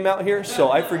out here,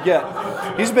 so I forget.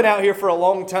 He's been out here for a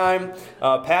long time,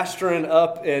 pastoring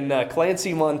up in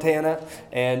Clancy, Montana,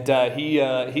 and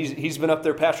he's been up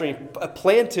there pastoring. He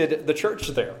planted the church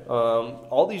there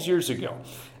all these years ago,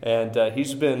 and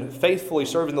he's been faithfully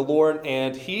serving the Lord.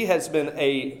 And he has been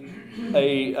he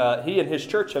and his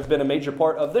church have been a major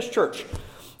part of this church.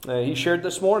 He shared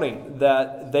this morning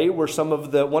that they were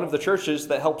one of the churches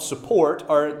that helped support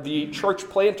the church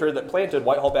planter that planted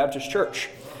Whitehall Baptist Church.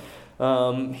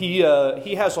 He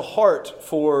has a heart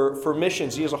for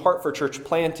missions. He has a heart for church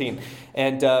planting.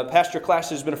 And Pastor Klass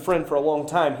has been a friend for a long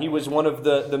time. He was one of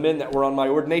the men that were on my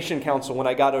ordination council when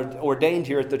I got ordained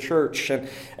here at the church.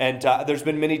 And there's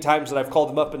been many times that I've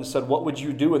called him up and said, "What would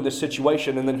you do in this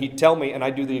situation?" And then he'd tell me, and I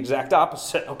do the exact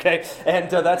opposite. Okay, and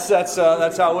that's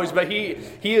how it was. But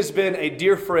he has been a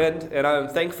dear friend, and I'm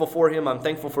thankful for him. I'm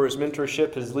thankful for his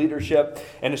mentorship, his leadership,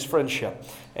 and his friendship.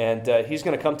 And he's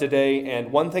going to come today. And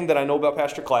one thing that I know about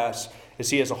Pastor Klass is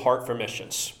he has a heart for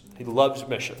missions. He loves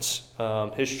missions.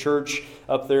 His church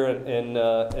up there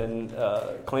in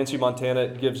Clancy, Montana,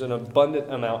 gives an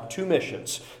abundant amount to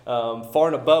missions, far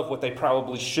and above what they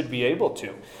probably should be able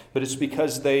to. But it's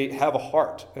because they have a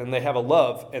heart and they have a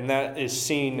love, and that is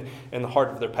seen in the heart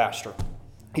of their pastor.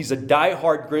 He's a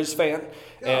diehard Grizz fan,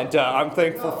 and I'm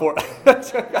thankful for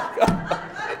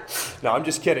No, I'm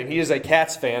just kidding. He is a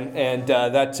Cats fan, and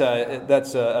that's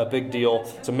a big deal.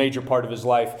 It's a major part of his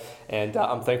life, and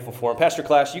I'm thankful for him. Pastor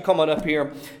Klass, you come on up here,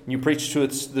 and you preach to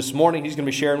us this morning. He's going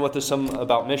to be sharing with us some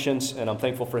about missions, and I'm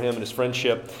thankful for him and his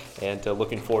friendship, and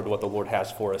looking forward to what the Lord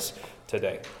has for us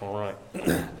today. All right.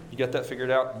 You got that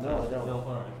figured out? No, I don't. No?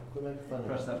 All right. Quit making fun of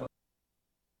Press me. that button.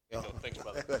 Yeah. Thank you,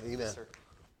 brother. Amen. Yes, sir.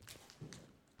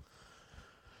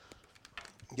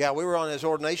 Yeah, we were on his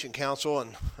ordination council,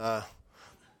 and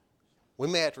we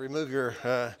may have to remove your.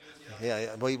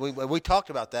 We talked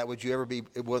about that. Would you ever be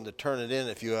willing to turn it in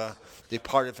if you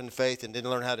departed from the faith and didn't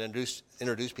learn how to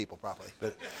introduce people properly?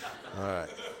 But all right.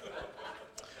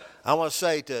 I want to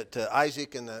say to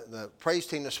Isaac and the praise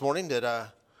team this morning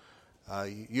that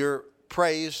your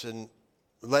praise and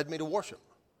led me to worship.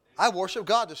 I worship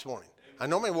God this morning. I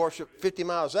normally worship 50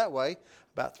 miles that way,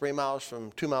 about 2 miles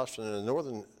from the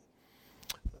northern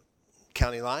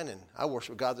county line, and I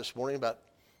worship God this morning about,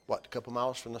 a couple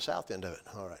miles from the south end of it.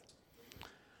 All right.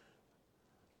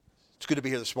 It's good to be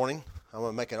here this morning. I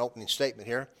want to make an opening statement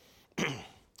here.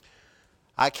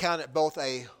 I count it both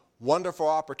a wonderful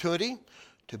opportunity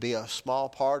to be a small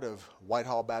part of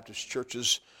Whitehall Baptist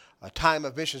Church's time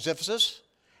of missions emphasis,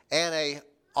 and a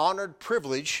honored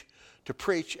privilege to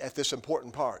preach at this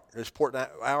important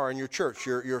hour in your church,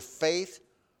 your Faith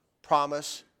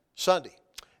Promise Sunday.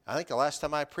 I think the last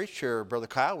time I preached here, Brother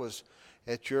Kyle, was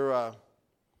at your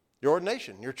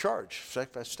ordination, your charge.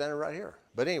 I'm standing right here.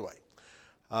 But anyway,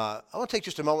 I want to take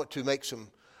just a moment to make some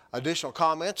additional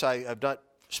comments. I've not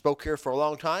spoke here for a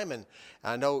long time, and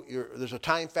I know there's a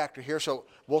time factor here, so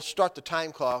we'll start the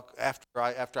time clock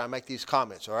after I make these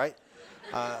comments, all right?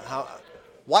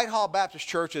 Whitehall Baptist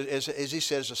Church, as he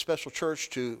says, is a special church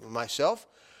to myself.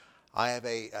 I have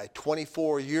a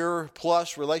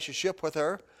 24-year-plus relationship with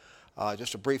her.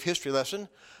 Just a brief history lesson.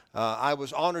 I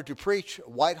was honored to preach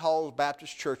Whitehall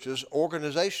Baptist Church's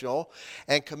organizational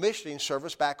and commissioning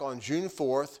service back on June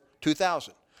 4th,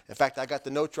 2000. In fact, I got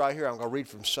the notes right here. I'm going to read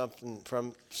from something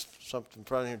from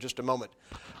here in just a moment.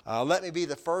 Let me be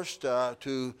the first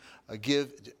to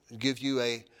give you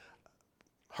a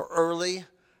early,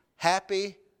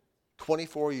 happy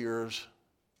 24 years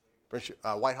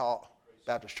Whitehall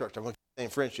Baptist Church. I'm going to say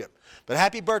friendship. But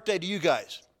happy birthday to you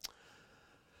guys.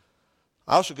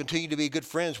 I also continue to be good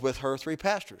friends with her 3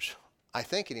 pastors, I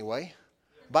think anyway.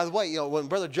 By the way, when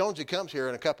Brother Jonesy comes here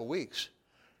in a couple weeks,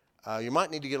 you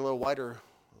might need to get a little wider.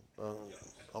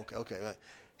 Okay.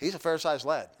 He's a fair-sized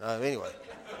lad. Anyway.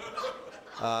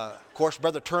 Of course,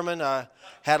 Brother Turman,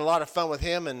 had a lot of fun with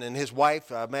him and his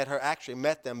wife. Actually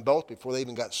met them both before they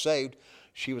even got saved.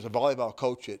 She was a volleyball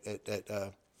coach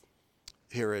at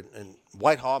here in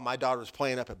Whitehall. My daughter was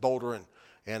playing up at Boulder,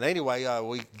 and anyway,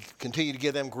 we continue to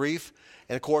give them grief.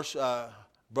 And of course,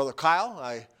 Brother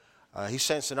Kyle, he's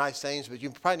saying some nice things, but you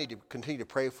probably need to continue to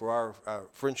pray for our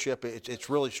friendship. It's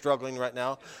really struggling right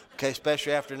now, okay,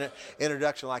 especially after an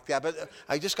introduction like that. But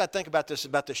I just got to think about this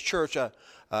church.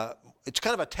 It's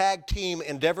kind of a tag team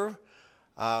endeavor.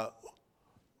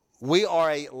 We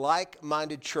are a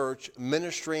like-minded church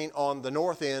ministering on the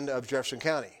north end of Jefferson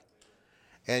County.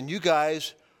 And you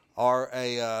guys are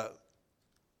a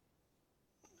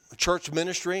church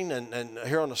ministering and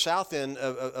here on the south end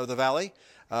of the valley.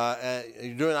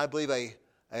 You're doing, I believe, a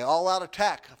all-out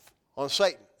attack on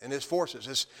Satan and his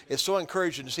forces. It's so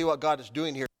encouraging to see what God is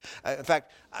doing here. In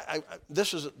fact,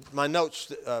 this is my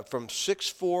notes from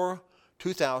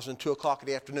 6/4/2000, 2 o'clock in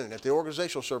the afternoon at the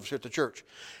organizational service here at the church.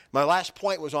 My last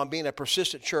point was on being a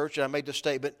persistent church, and I made this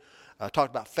statement. I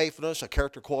talked about faithfulness, a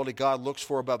character quality God looks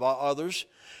for above all others.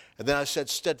 And then I said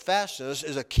steadfastness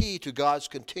is a key to God's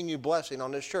continued blessing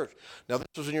on this church. Now, this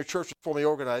was when your church was formally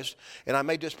organized, and I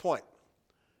made this point.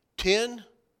 10,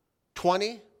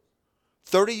 20,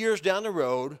 30 years down the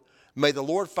road, may the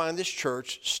Lord find this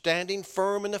church standing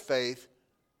firm in the faith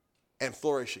and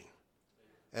flourishing.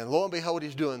 And lo and behold,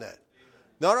 he's doing that.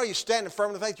 Not only are you standing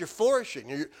firm in the faith, you're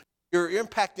flourishing. You're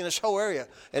impacting this whole area.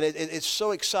 And it's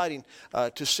so exciting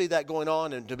to see that going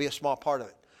on and to be a small part of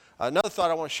it. Another thought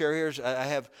I want to share here is I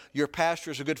have your pastor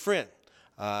is a good friend.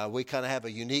 We kind of have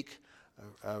a unique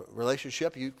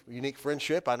relationship, unique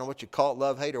friendship. I don't know what you call it,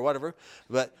 love, hate, or whatever.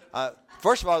 But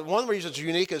first of all, one of the reasons it's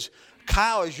unique is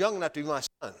Kyle is young enough to be my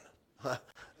son.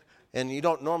 And you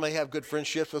don't normally have good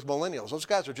friendships with millennials. Those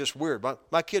guys are just weird.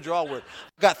 My kids are all weird.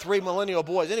 I've got 3 millennial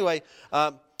boys. Anyway,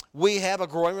 we have a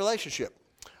growing relationship.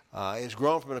 It's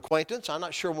grown from an acquaintance. I'm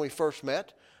not sure when we first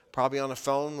met. Probably on the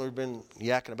phone, we've been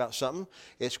yakking about something.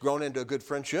 It's grown into a good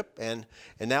friendship, and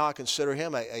now I consider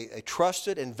him a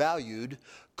trusted and valued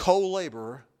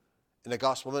co-laborer in the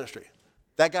gospel ministry.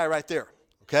 That guy right there,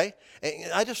 okay?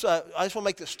 And I just want to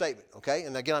make this statement, okay?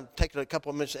 And again, I'm taking a couple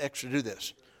of minutes extra to do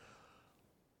this.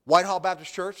 Whitehall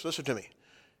Baptist Church, listen to me.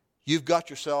 You've got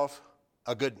yourself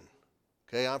a good one,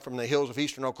 okay? I'm from the hills of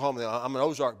eastern Oklahoma. I'm an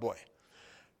Ozark boy.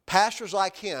 Pastors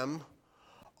like him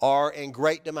are in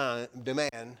great demand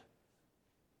and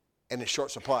in short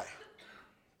supply.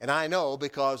 And I know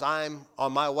because I'm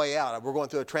on my way out. We're going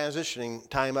through a transitioning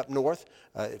time up north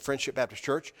at Friendship Baptist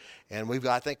Church, and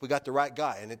I think we got the right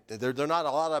guy. And there are not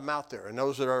a lot of them out there. And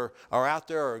those that are out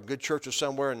there are good churches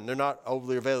somewhere, and they're not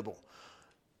overly available.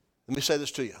 Let me say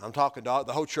this to you. I'm talking to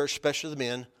the whole church, especially the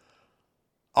men.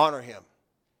 Honor him.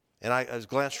 And I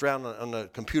glanced around on the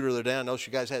computer the other day. I noticed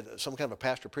you guys had some kind of a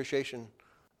pastor appreciation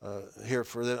here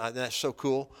for them. That's so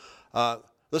cool.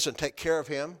 Listen, take care of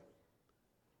him.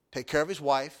 Take care of his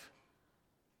wife.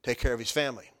 Take care of his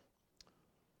family.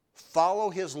 Follow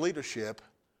his leadership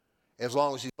as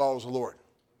long as he follows the Lord.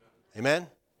 Amen?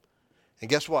 And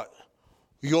guess what?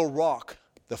 You'll rock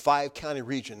the 5-county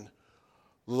region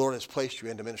the Lord has placed you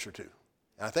in to minister to.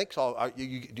 And I think so.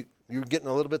 You're getting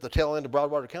a little bit the tail end of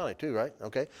Broadwater County too, right?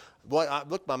 Okay. Boy, I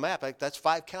looked at my map. That's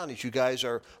 5 counties you guys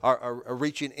are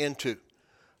reaching into.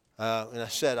 And I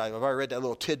said, I've already read that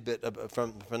little tidbit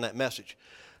from that message.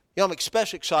 You know, I'm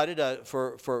especially excited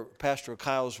for Pastor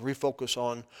Kyle's refocus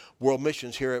on world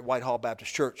missions here at Whitehall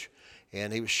Baptist Church.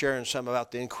 And he was sharing some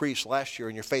about the increase last year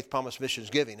in your Faith Promise Missions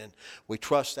giving. And we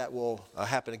trust that will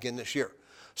happen again this year.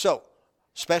 So,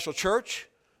 special church,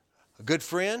 a good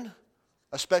friend,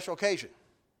 a special occasion.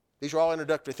 These are all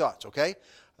introductory thoughts, okay?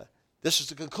 This is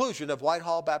the conclusion of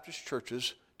Whitehall Baptist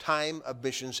Church's time of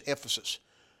missions emphasis.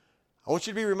 I want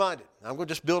you to be reminded. I'm going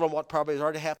to just build on what probably has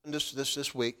already happened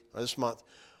this week, or this month.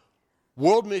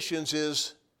 World missions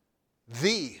is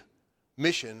the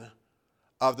mission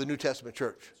of the New Testament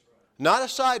church. Not a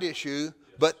side issue,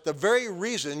 but the very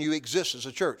reason you exist as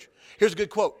a church. Here's a good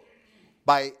quote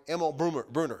by Emil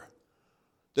Brunner.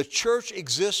 The church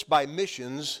exists by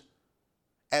missions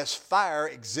as fire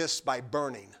exists by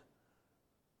burning.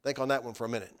 Think on that one for a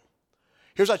minute.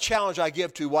 Here's a challenge I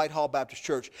give to Whitehall Baptist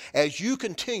Church. As you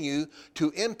continue to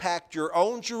impact your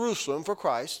own Jerusalem for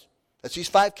Christ, that's these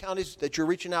 5 counties that you're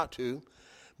reaching out to,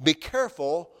 be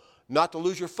careful not to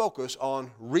lose your focus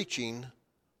on reaching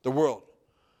the world.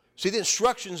 See, the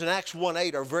instructions in Acts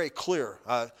 1:8 are very clear.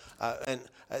 And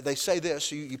they say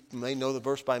this, you may know the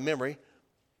verse by memory.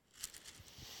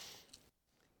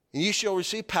 And ye shall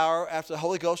receive power after the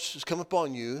Holy Ghost has come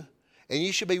upon you, and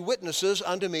ye shall be witnesses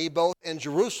unto me both in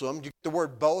Jerusalem, you get the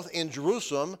word both, in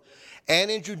Jerusalem, and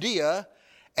in Judea,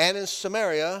 and in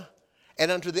Samaria,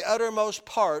 and unto the uttermost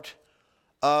part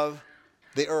of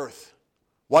the earth.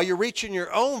 While you're reaching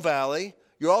your own valley,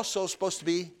 you're also supposed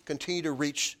to continue to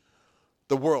reach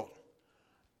the world.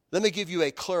 Let me give you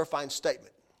a clarifying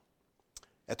statement.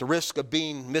 At the risk of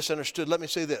being misunderstood, let me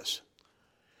say this.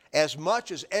 As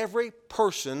much as every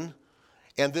person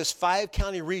in this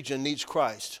 5-county region needs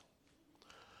Christ,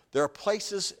 there are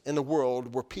places in the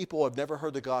world where people have never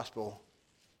heard the gospel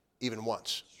even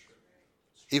once.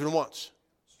 Even once.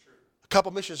 A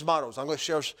couple missions mottos. I'm going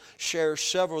to share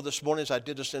several this morning as I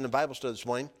did this in the Bible study this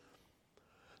morning.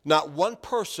 Not one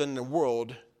person in the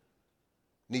world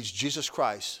needs Jesus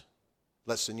Christ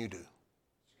less than you do.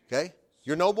 Okay?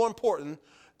 You're no more important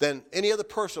than any other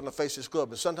person on the face of this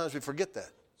globe. And sometimes we forget that.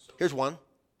 Here's one.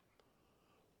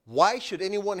 Why should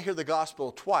anyone hear the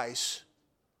gospel twice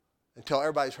until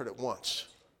everybody's heard it once.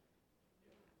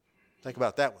 Think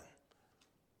about that one.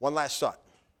 One last thought.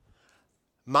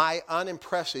 My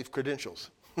unimpressive credentials.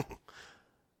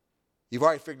 You've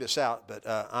already figured this out, but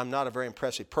I'm not a very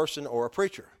impressive person or a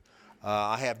preacher.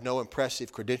 I have no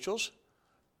impressive credentials.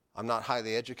 I'm not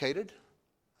highly educated.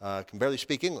 I can barely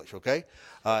speak English, okay?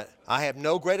 I have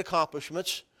no great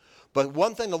accomplishments, but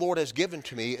one thing the Lord has given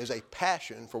to me is a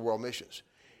passion for world missions.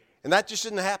 And that just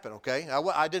didn't happen, okay? I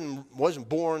wasn't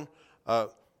born a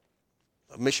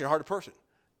mission-hearted person.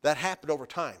 That happened over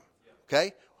time,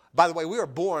 okay? By the way, we were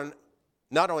born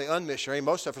not only unmissionary,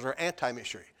 most of us are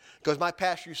anti-missionary. Because my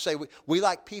pastor used to say, we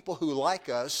like people who like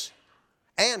us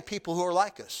and people who are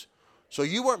like us. So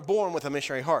you weren't born with a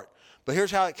missionary heart. But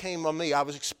here's how it came on me. I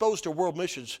was exposed to world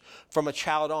missions from a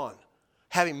child on,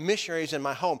 having missionaries in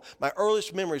my home. My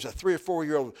earliest memories, a 3 or 4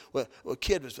 year old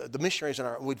kid, was the missionaries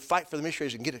we'd fight for the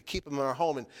missionaries and keep them in our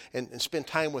home and spend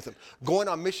time with them. Going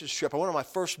on missions trip. I went on my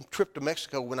first trip to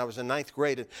Mexico when I was in 9th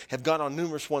grade and have gone on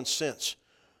numerous ones since.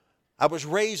 I was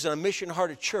raised in a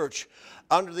mission-hearted church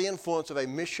under the influence of a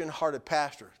mission-hearted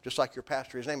pastor, just like your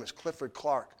pastor. His name is Clifford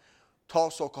Clark,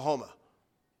 Tulsa, Oklahoma.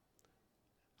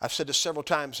 I've said this several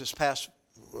times this past,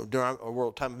 during our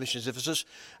World Time of Missions emphasis.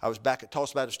 I was back at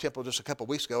Tulsa Baptist Temple just a couple of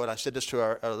weeks ago, and I said this to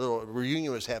our little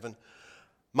reunion we was having.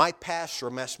 My pastor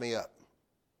messed me up.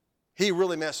 He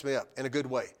really messed me up in a good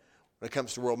way when it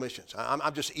comes to world missions.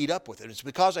 I'm just eat up with it. It's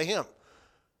because of him.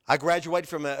 I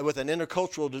graduated with an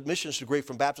intercultural missions degree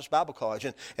from Baptist Bible College,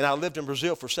 and I lived in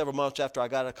Brazil for several months after I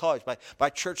got out of college. My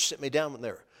church sent me down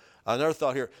there. Another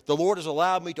thought here. The Lord has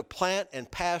allowed me to plant and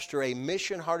pastor a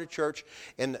mission-hearted church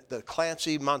in the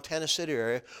Clancy, Montana City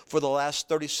area for the last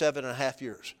 37 and a half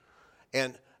years.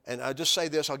 And I just say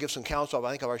this, I'll give some counsel.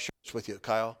 I think I've already shared this with you,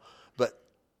 Kyle. But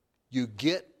you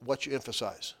get what you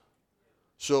emphasize.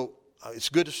 So it's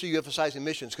good to see you emphasizing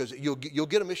missions because you'll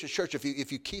get a mission church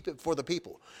if you keep it for the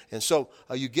people. And so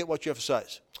you get what you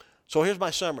emphasize. So here's my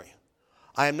summary.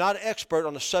 I am not an expert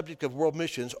on the subject of world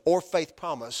missions or faith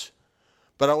promise,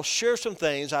 but I will share some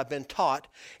things I've been taught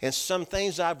and some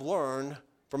things I've learned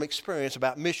from experience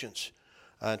about missions.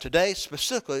 Today,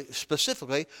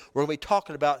 specifically, we're going to be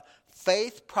talking about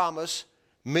faith promise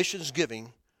missions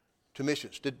giving to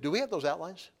missions. Do we have those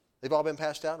outlines? They've all been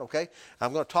passed out, okay?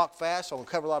 I'm going to talk fast. I'm going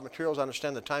to cover a lot of materials. I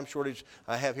understand the time shortage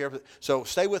I have here. So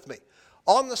stay with me.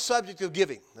 On the subject of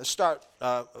giving, let's start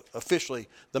officially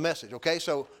the message, okay?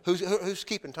 So who's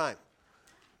keeping time?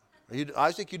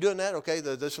 Isaac, you doing that? Okay,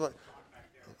 this one.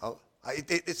 Oh,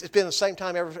 it's been the same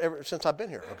time ever since I've been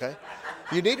here, okay?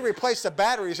 You need to replace the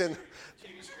batteries in.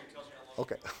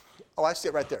 Okay. Oh, I see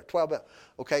it right there, 12 bell.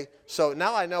 Okay, so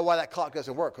now I know why that clock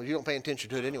doesn't work because you don't pay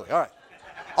attention to it anyway. All right.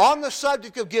 On the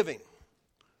subject of giving,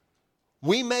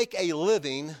 we make a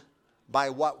living by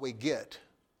what we get.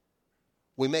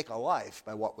 We make a life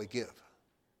by what we give.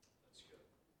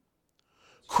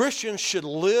 Christians should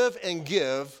live and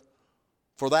give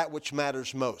for that which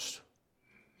matters most.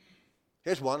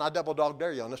 Here's one. I double dog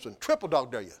dare you on this one. Triple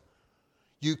dog dare you.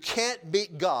 You can't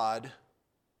beat God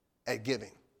at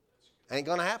giving. Ain't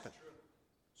going to happen.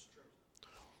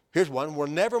 Here's one. We're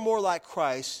never more like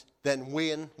Christ than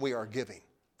when we are giving.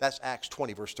 That's Acts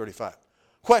 20, verse 35.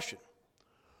 Question.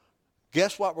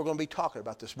 Guess what we're going to be talking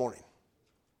about this morning?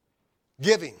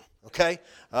 Giving, okay?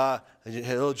 A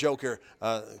little joke here.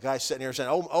 A guy sitting here saying,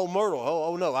 oh Myrtle,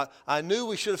 oh no, I knew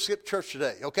we should have skipped church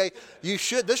today, okay? This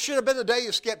should have been the day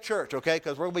you skipped church, okay?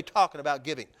 Because we're going to be talking about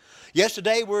giving.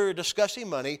 Yesterday we were discussing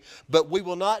money, but we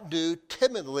will not do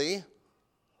timidly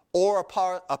or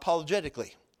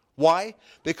apologetically. Why?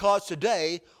 Because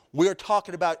today we are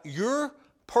talking about your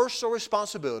personal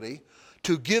responsibility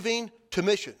to giving to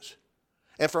missions.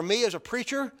 And for me as a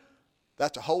preacher,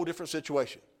 that's a whole different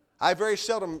situation. I very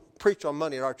seldom preach on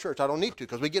money at our church. I don't need to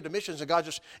because we give to missions and God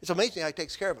it's amazing how He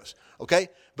takes care of us. Okay?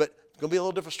 But it's going to be a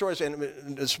little different story.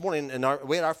 And this morning,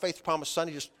 we had our Faith Promise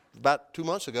Sunday just about 2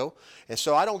 months ago. And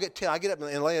so I get up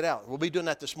and lay it out. We'll be doing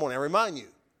that this morning. I remind you,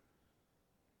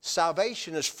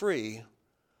 salvation is free,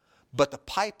 but the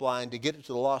pipeline to get it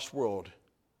to the lost world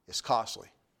is costly.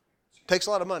 It takes a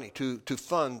lot of money to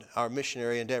fund our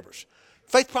missionary endeavors.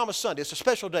 Faith Promise Sunday, it's a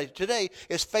special day. Today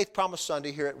is Faith Promise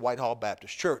Sunday here at Whitehall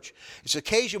Baptist Church. It's an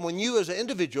occasion when you as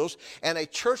individuals and a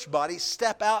church body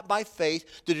step out by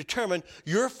faith to determine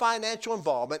your financial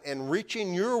involvement in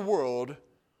reaching your world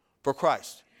for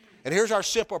Christ. And here's our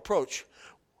simple approach.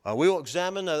 We will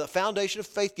examine the foundation of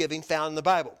faith giving found in the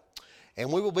Bible. And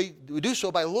we do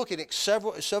so by looking at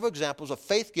several examples of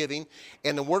faith giving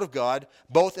in the Word of God,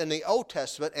 both in the Old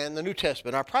Testament and the New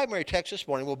Testament. Our primary text this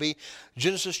morning will be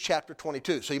Genesis chapter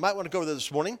 22. So you might want to go there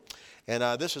this morning.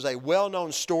 And this is a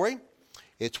well-known story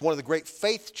It's one of the great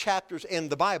faith chapters in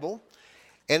the Bible,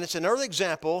 and it's an early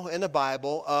example in the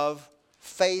Bible of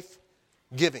faith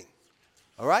giving.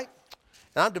 All right?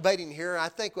 And I'm debating here. I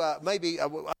think maybe I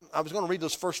was going to read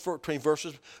those first 14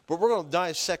 verses, but we're going to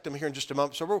dissect them here in just a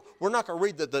moment. So we're not going to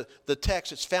read the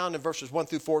text. It's found in verses 1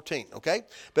 through 14, okay?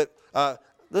 But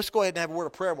let's go ahead and have a word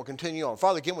of prayer, and we'll continue on.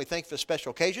 Father, again, we thank you for this special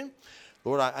occasion.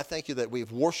 Lord, I thank you that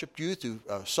we've worshiped you through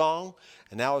song,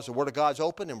 and now as the Word of God's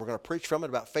open, and we're going to preach from it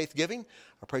about faith giving,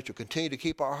 I pray you'll continue to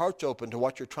keep our hearts open to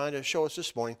what you're trying to show us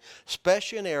this morning,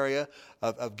 especially in the area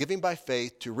of giving by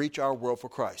faith to reach our world for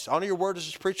Christ. Honor your word as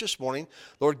it's preached this morning.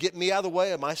 Lord, get me out of the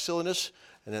way of my silliness,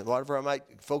 and then whatever I might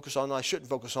focus on, I shouldn't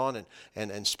focus on,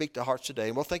 and speak to hearts today.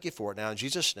 And we'll thank you for it now. In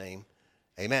Jesus' name,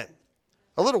 amen.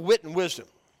 A little wit and wisdom.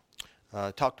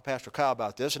 Talked to Pastor Kyle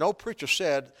about this. An old preacher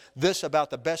said this about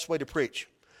the best way to preach.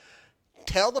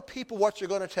 Tell the people what you're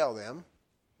going to tell them,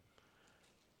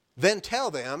 then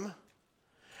tell them,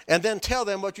 and then tell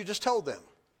them what you just told them.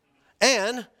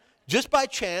 And just by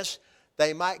chance,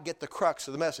 they might get the crux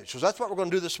of the message. So that's what we're going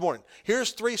to do this morning.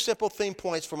 Here's 3 simple theme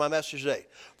points for my message today.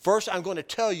 First, I'm going to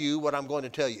tell you what I'm going to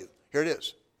tell you. Here it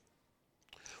is.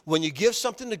 When you give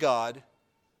something to God,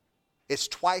 it's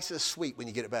twice as sweet when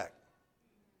you get it back.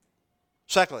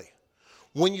 Secondly,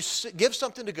 when you give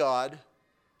something to God,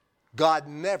 God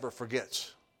never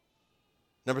forgets.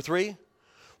 Number 3,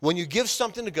 when you give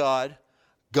something to God,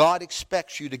 God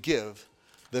expects you to give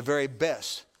the very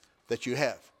best that you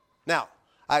have. Now,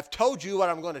 I've told you what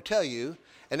I'm going to tell you,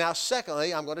 and now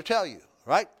secondly, I'm going to tell you,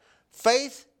 right?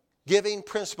 Faith giving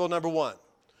principle number 1.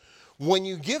 When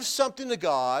you give something to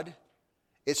God,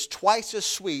 it's twice as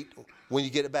sweet when you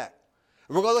get it back.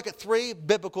 And we're going to look at 3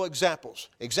 biblical examples.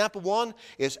 Example 1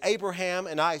 is Abraham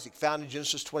and Isaac, found in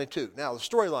Genesis 22. Now, the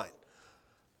storyline.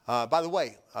 By the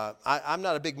way, I'm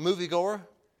not a big moviegoer,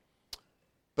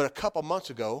 but a couple months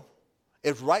ago,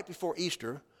 it was right before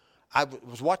Easter, I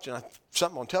was watching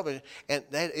something on television, and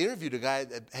they had interviewed a guy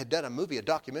that had done a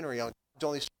documentary on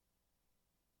only.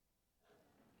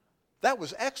 That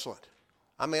was excellent.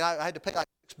 I mean, I had to pay like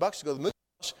 $6 to go to the movie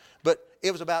house, but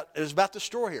it was about the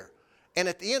story here. And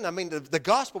at the end, I mean, the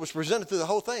gospel was presented through the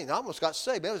whole thing. I almost got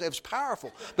saved. It was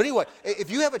powerful. But anyway,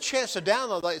 if you have a chance to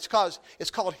download that,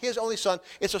 it's called His Only Son.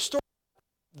 It's a story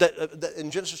that in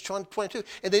Genesis 22,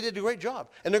 and they did a great job.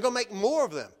 And they're going to make more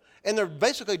of them. And they're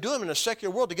basically doing them in a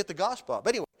secular world to get the gospel out.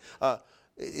 But anyway, I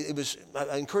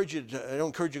don't encourage you to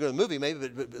go to the movie maybe,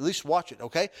 but at least watch it,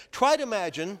 okay? Try to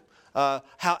imagine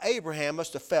how Abraham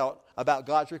must have felt about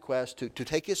God's request to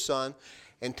take his son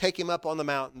and take him up on the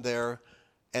mountain there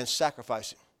and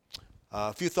sacrifice him.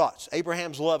 A few thoughts.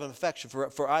 Abraham's love and affection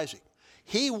for Isaac.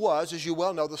 He was, as you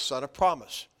well know, the son of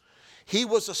promise. He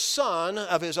was the son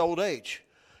of his old age.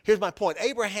 Here's my point.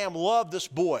 Abraham loved this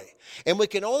boy, and we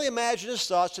can only imagine his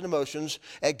thoughts and emotions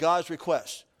at God's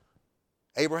request.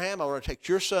 Abraham, I want to take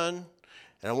your son,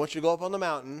 and I want you to go up on the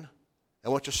mountain, and I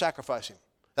want you to sacrifice him.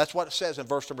 That's what it says in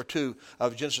verse number 2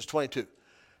 of Genesis 22.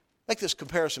 Make this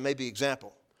comparison, maybe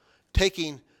example.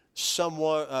 Taking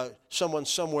someone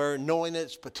somewhere, knowing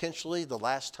it's potentially the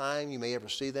last time you may ever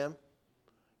see them.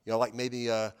 You know, like maybe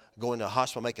going to a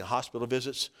hospital, making hospital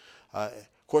visits. Of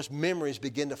course, memories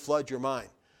begin to flood your mind.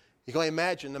 You can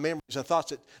imagine the memories and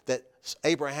thoughts that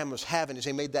Abraham was having as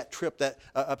he made that trip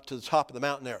up to the top of the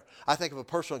mountain there. I think of a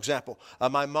personal example.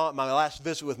 My last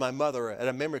visit with my mother at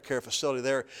a memory care facility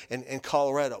there in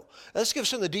Colorado. Let's give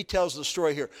some of the details of the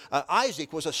story here.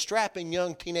 Isaac was a strapping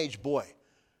young teenage boy.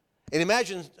 And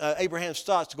imagine Abraham's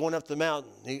thoughts going up the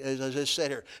mountain, as I said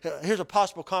here. Here's a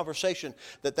possible conversation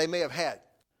that they may have had.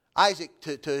 Isaac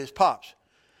to his pops.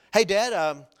 Hey,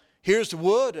 Dad, here's the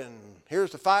wood, and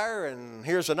here's the fire, and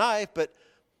here's the knife, but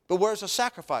where's the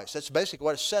sacrifice? That's basically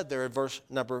what it said there in verse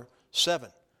number 7.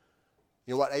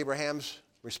 You know what Abraham's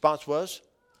response was?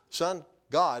 Son,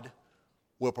 God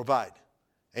will provide.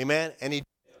 Amen? And he did.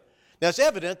 Now, it's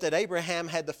evident that Abraham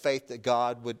had the faith that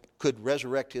God could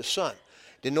resurrect his son.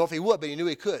 Didn't know if he would, but he knew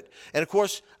he could. And, of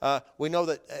course, we know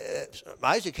that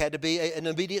Isaac had to be an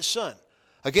obedient son.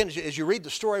 Again, as you read the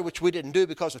story, which we didn't do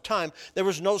because of time, there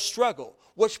was no struggle,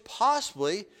 which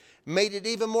possibly made it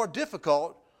even more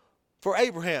difficult for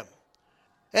Abraham.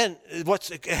 And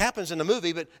it happens in the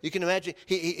movie, but you can imagine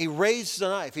he raised the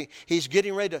knife. He's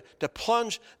getting ready to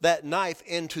plunge that knife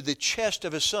into the chest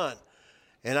of his son.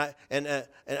 And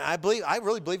I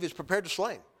really believe he's prepared to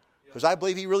slay him. Because I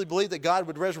believe he really believed that God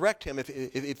would resurrect him if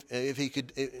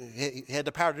he had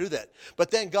the power to do that.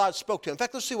 But then God spoke to him. In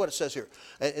fact, let's see what it says here.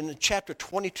 In chapter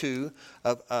 22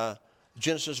 of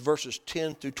Genesis, verses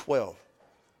 10 through 12.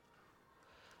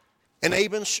 And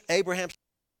Abraham stretched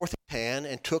forth his hand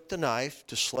and took the knife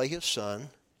to slay his son.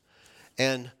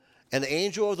 And And the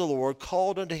angel of the Lord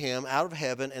called unto him out of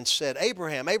heaven and said,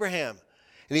 Abraham, Abraham.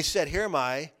 And he said, Here am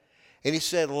I. And he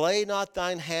said, Lay not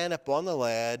thine hand upon the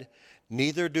lad,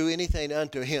 neither do anything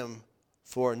unto him.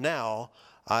 For now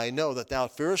I know that thou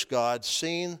fearest God,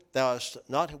 seeing thou hast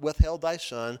not withheld thy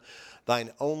son, thine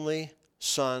only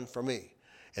son, from me.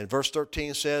 And verse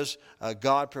 13 says,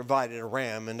 God provided a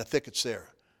ram in the thickets there.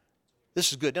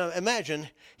 This is good. Now imagine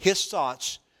his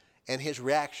thoughts and his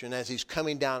reaction as he's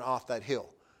coming down off that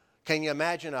hill. Can you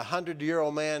imagine a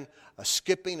 100-year-old man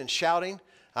skipping and shouting?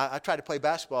 I tried to play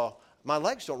basketball. My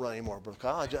legs don't run anymore, Brother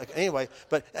Kyle. Anyway,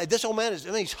 but this old man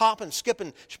he's hopping,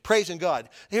 skipping, praising God.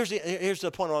 Here's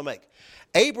the point I want to make.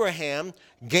 Abraham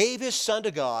gave his son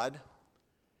to God,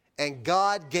 and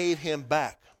God gave him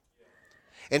back.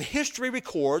 And history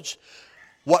records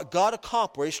what God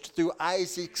accomplished through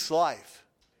Isaac's life.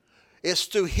 It's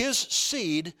through his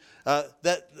seed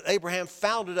that Abraham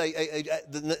founded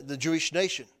the Jewish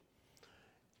nation.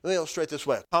 Let me illustrate this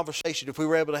way. A conversation, if we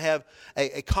were able to have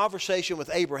a conversation with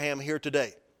Abraham here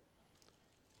today,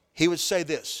 he would say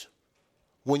this: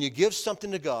 when you give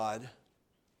something to God,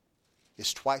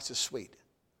 it's twice as sweet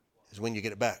as when you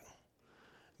get it back.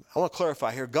 I want to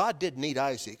clarify here. God didn't need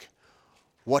Isaac.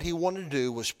 What he wanted to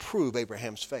do was prove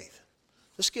Abraham's faith.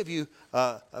 Let's give you,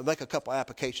 make a couple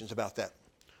applications about that.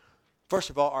 First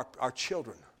of all, our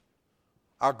children,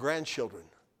 our grandchildren,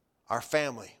 our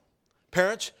family.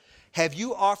 Parents, have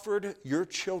you offered your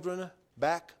children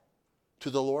back to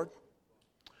the Lord?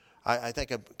 I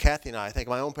think of Kathy and I think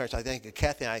of my own parents. I think of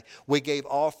Kathy and I. We gave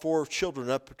all 4 children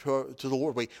up to the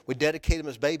Lord. We dedicated them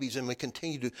as babies, and we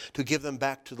continue to give them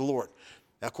back to the Lord.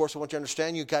 Now, of course, I want you to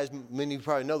understand, you guys, many of you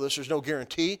probably know this, there's no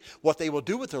guarantee what they will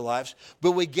do with their lives,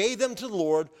 but we gave them to the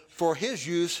Lord for his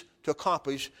use to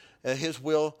accomplish his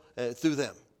will through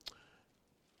them.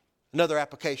 Another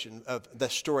application of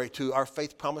this story to our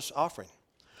faith promise offering.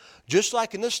 Just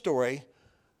like in this story,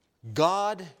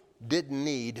 God didn't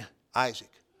need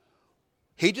Isaac.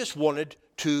 He just wanted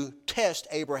to test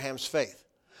Abraham's faith.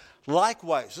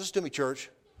 Likewise, listen to me, church,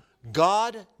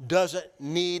 God doesn't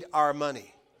need our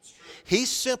money. He's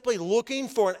simply looking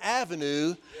for an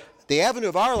avenue, the avenue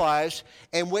of our lives,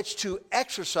 in which to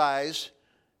exercise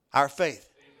our faith.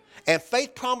 And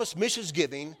faith promise missions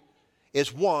giving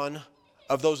is one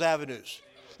of those avenues.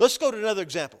 Let's go to another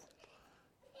example.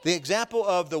 The example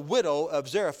of the widow of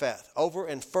Zarephath over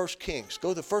in 1 Kings.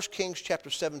 Go to 1 Kings chapter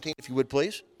 17, if you would,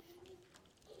 please.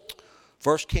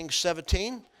 1 Kings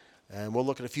 17, and we'll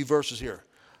look at a few verses here.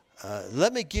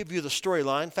 Let me give you the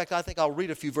storyline. In fact, I think I'll read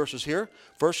a few verses here.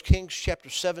 1 Kings chapter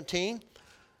 17,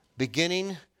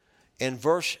 beginning in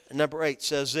verse number 8,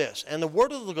 says this. And the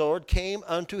word of the Lord came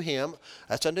unto him,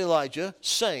 that's unto Elijah,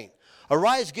 saying,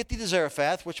 Arise, get thee to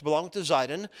Zarephath, which belongeth to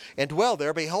Zidon, and dwell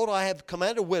there. Behold, I have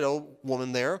commanded a widow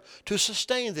woman there to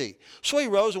sustain thee. So he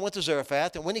rose and went to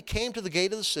Zarephath, and when he came to the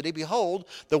gate of the city, behold,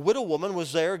 the widow woman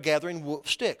was there gathering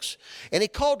sticks. And he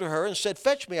called to her and said,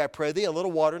 Fetch me, I pray thee, a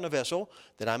little water in a vessel,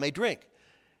 that I may drink.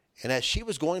 And as she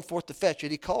was going forth to fetch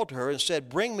it, he called to her and said,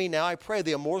 Bring me now, I pray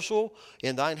thee, a morsel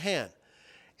in thine hand.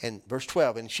 And verse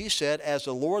 12, and she said, As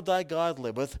the Lord thy God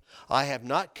liveth, I have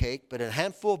not cake, but a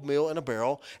handful of meal in a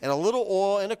barrel, and a little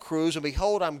oil in a cruse. And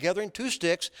behold, I'm gathering 2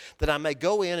 sticks, that I may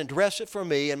go in and dress it for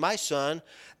me and my son,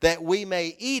 that we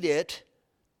may eat it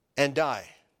and die.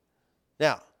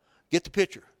 Now, get the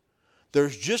picture.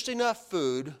 There's just enough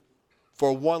food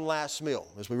for one last meal,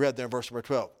 as we read there in verse number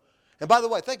 12. And by the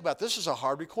way, think about this. This is a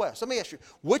hard request. Let me ask you,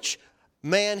 which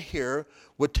man here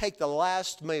would take the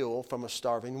last meal from a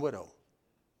starving widow?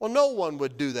 Well, no one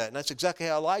would do that, and that's exactly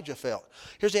how Elijah felt.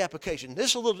 Here's the application.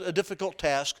 This is a difficult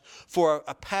task for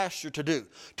a pastor to do,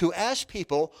 to ask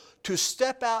people to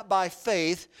step out by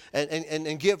faith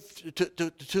and give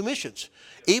to missions,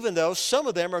 even though some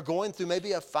of them are going through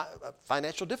maybe a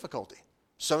financial difficulty.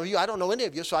 Some of you, I don't know any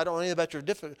of you, so I don't know anything about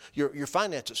your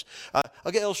finances.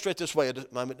 I'll illustrate this way,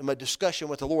 my discussion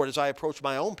with the Lord as I approach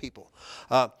my own people.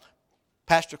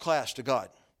 Pastor Klass to God.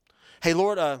 Hey,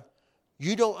 Lord,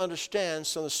 you don't understand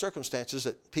some of the circumstances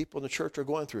that people in the church are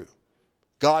going through.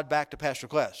 God back to Pastor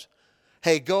Klass.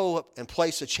 Hey, go and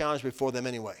place a challenge before them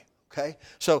anyway. Okay?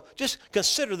 So just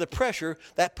consider the pressure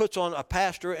that puts on a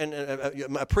pastor and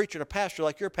a preacher and a pastor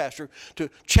like your pastor to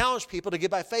challenge people to give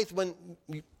by faith when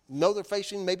you know they're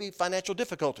facing maybe financial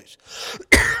difficulties.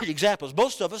 Examples.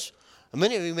 Most of us,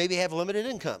 many of you maybe have limited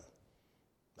income.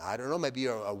 I don't know, maybe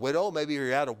you're a widow, maybe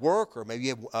you're out of work, or maybe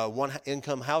you have one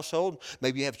income household,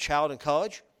 maybe you have a child in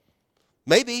college.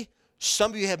 Maybe some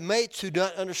of you have mates who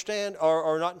don't understand or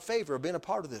are not in favor of being a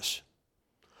part of this.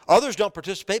 Others don't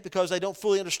participate because they don't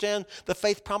fully understand the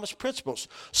faith promise principles.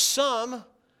 Some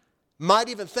might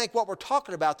even think what we're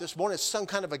talking about this morning is some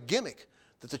kind of a gimmick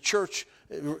that the church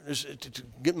is to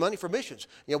get money for missions.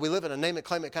 You know, we live in a name it,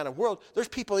 claim it kind of world. There's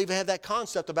people who even have that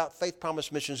concept about faith,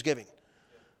 promise, missions giving.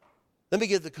 Let me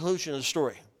give the conclusion of the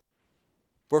story.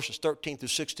 Verses 13 through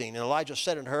 16. And Elijah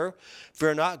said unto her,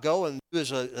 fear not, go and do as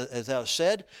thou hast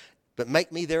said, but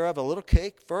make me thereof a little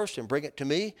cake first, and bring it to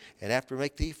me, and after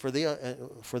make thee for thee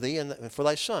and for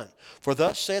thy son. For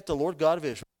thus saith the Lord God of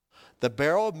Israel, the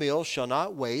barrel of meal shall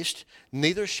not waste,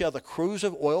 neither shall the cruse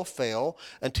of oil fail,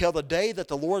 until the day that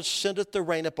the Lord sendeth the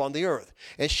rain upon the earth.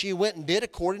 And she went and did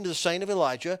according to the saying of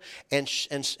Elijah, and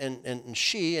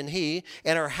she and he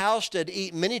and her house did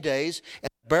eat many days, and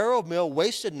the barrel of meal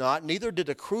wasted not, neither did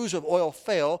the cruse of oil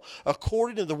fail,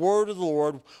 according to the word of the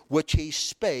Lord which he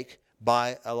spake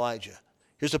by Elijah.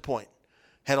 Here's the point.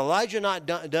 Had Elijah not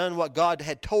done what God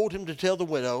had told him to tell the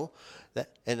widow,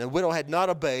 and the widow had not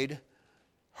obeyed,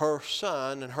 her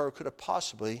son and her could have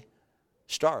possibly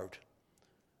starved.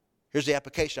 Here's the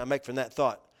application I make from that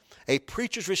thought. A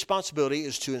preacher's responsibility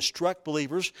is to instruct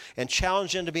believers and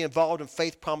challenge them to be involved in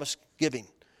faith promise giving.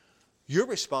 Your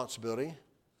responsibility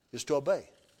is to obey.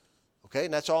 Okay,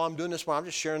 and that's all I'm doing this morning. I'm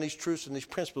just sharing these truths and these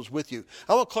principles with you.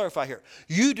 I want to clarify here.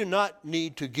 You do not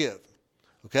need to give.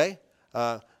 Okay?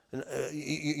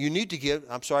 You need to give,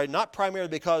 not primarily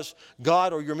because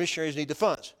God or your missionaries need the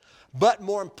funds, but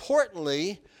more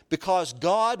importantly, because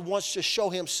God wants to show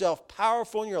himself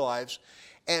powerful in your lives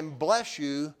and bless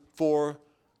you for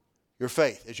your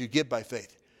faith as you give by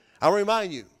faith. I'll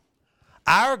remind you,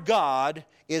 our God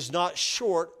is not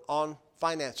short on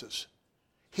finances.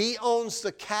 He owns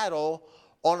the cattle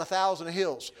on 1,000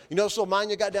 hills. You know this little mine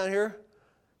you got down here?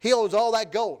 He owns all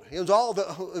that gold. He owns all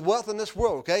the wealth in this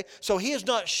world, okay? So he is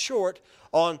not short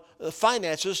on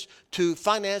finances to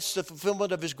finance the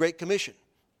fulfillment of his Great Commission,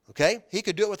 okay? He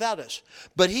could do it without us.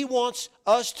 But he wants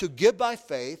us to give by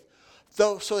faith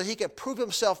so that he can prove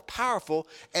himself powerful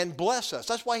and bless us.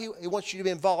 That's why he wants you to be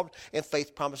involved in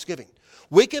faith promise giving.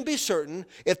 We can be certain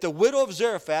if the widow of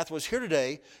Zarephath was here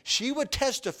today, she would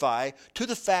testify to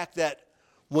the fact that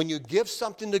when you give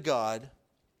something to God,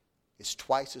 it's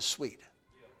twice as sweet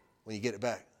when you get it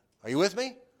back. Are you with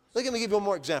me? Let me give you one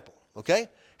more example, okay?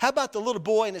 How about the little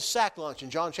boy and his sack lunch in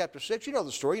John chapter 6? You know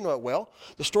the story. You know it well.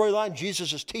 The storyline,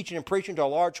 Jesus is teaching and preaching to a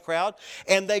large crowd,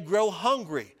 and they grow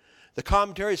hungry. The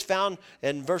commentary is found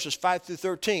in verses 5 through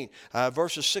 13.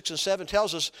 Verses 6 and 7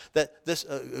 tells us that this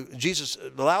Jesus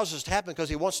allows this to happen because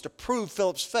he wants to prove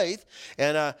Philip's faith.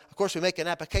 And, of course, we make an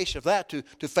application of that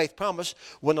to faith promise.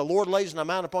 When the Lord lays an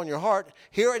amount upon your heart,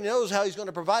 he already knows how he's going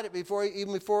to provide it before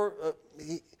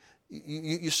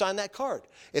you sign that card.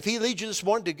 If he leads you this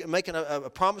morning to make a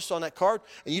promise on that card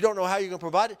and you don't know how you're going to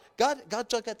provide it,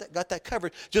 God's got that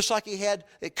covered, just like he had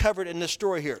it covered in this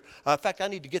story here. In fact, I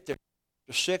need to get there.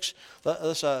 6.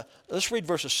 Let's read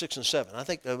verses 6 and 7. I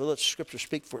think let Scripture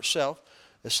speak for itself.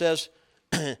 It says,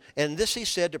 and this he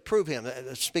said to prove him,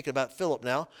 speaking about Philip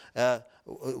now,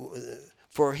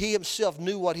 for he himself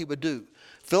knew what he would do.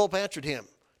 Philip answered him,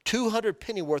 200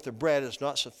 pennyworth of bread is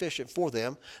not sufficient for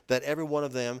them, that every one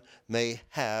of them may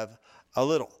have a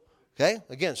little. Okay?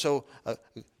 Again, so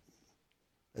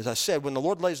as I said, when the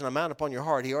Lord lays an amount upon your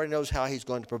heart, he already knows how he's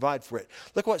going to provide for it.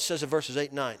 Look what it says in verses 8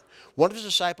 and 9. One of his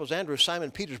disciples, Andrew,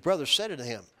 Simon Peter's brother, said unto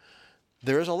him,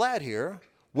 there is a lad here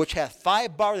which hath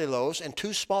 5 barley loaves and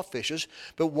 2 small fishes,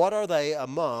 but what are they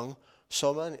among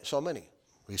so many?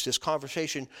 It's this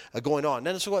conversation going on.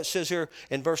 Then this is what it says here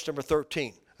in verse number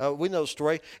 13. We know the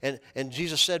story. And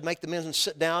Jesus said, make the men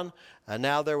sit down.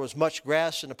 Now there was much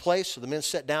grass in the place, so the men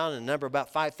sat down in number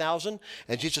about 5,000.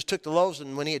 And Jesus took the loaves,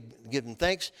 and when he had given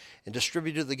thanks, and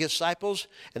distributed to the disciples,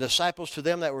 and disciples to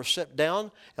them that were set down,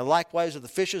 and likewise of the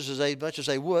fishes as much as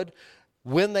they would.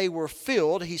 When they were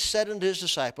filled, he said unto his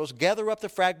disciples, gather up the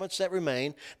fragments that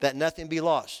remain, that nothing be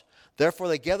lost. Therefore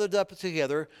they gathered them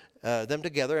together,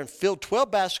 and filled 12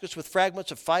 baskets with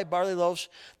fragments of 5 barley loaves,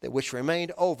 which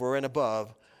remained over and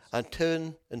above,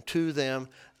 unto them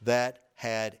that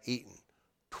had eaten.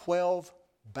 12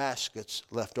 baskets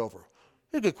left over.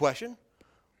 It's a good question.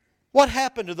 What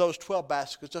happened to those 12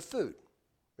 baskets of food?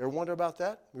 You ever wonder about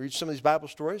that? You read some of these Bible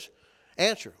stories?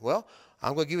 Answer. Well,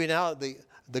 I'm going to give you now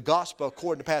the gospel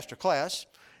according to Pastor Klass,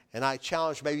 and I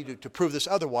challenge maybe to prove this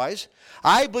otherwise.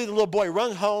 I believe the little boy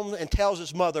runs home and tells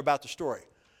his mother about the story.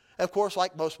 And of course,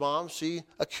 like most moms, she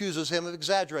accuses him of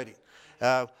exaggerating.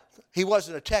 He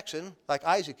wasn't a Texan like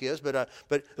Isaac is, but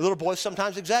little boys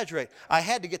sometimes exaggerate. I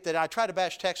had to get that. I try to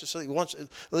bash Texas at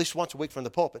least once a week from the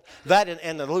pulpit. That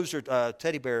and the loser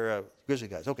teddy bear grizzly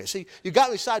guys. Okay, see, you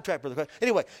got me sidetracked, brother.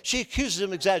 Anyway, she accuses him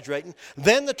of exaggerating.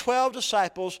 Then the 12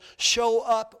 disciples show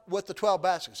up with the 12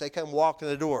 baskets. They come walking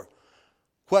the door.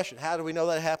 Question, how do we know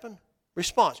that happened?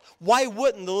 Response, why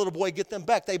wouldn't the little boy get them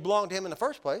back? They belonged to him in the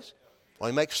first place. Well,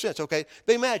 it makes sense, okay?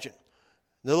 But imagine,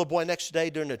 the little boy next day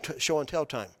during the show and tell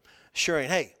time, sharing,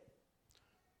 hey,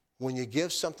 when you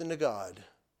give something to God,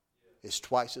 it's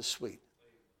twice as sweet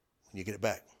when you get it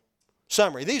back.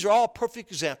 Summary, these are all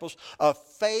perfect examples of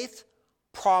faith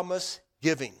promise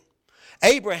giving.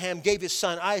 Abraham gave his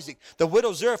son Isaac. The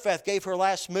widow Zarephath gave her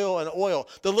last meal and oil.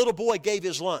 The little boy gave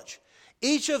his lunch.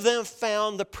 Each of them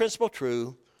found the principle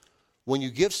true. When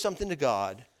you give something to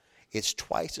God, it's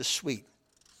twice as sweet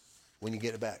when you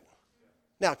get it back.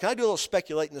 Now, can I do a little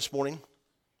speculating this morning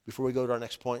before we go to our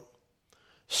next point?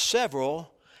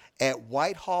 Several at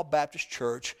Whitehall Baptist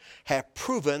Church have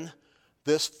proven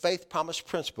this faith promise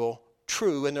principle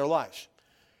true in their lives.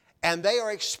 And they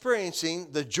are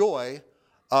experiencing the joy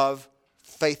of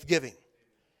faith giving.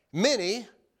 Many,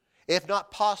 if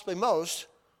not possibly most,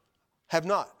 have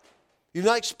not. You've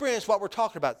not experienced what we're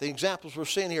talking about, the examples we're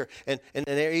seeing here, and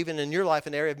even in your life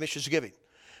in the area of missions giving.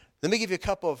 Let me give you a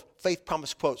couple of faith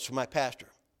promise quotes from my pastor.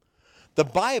 The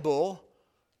Bible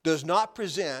does not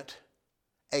present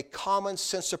a common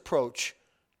sense approach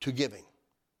to giving.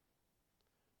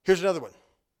 Here's another one.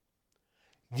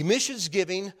 Missions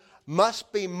giving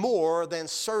must be more than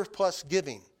surplus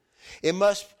giving. It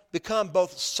must become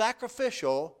both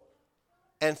sacrificial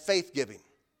and faith giving.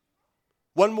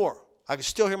 One more. I can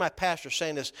still hear my pastor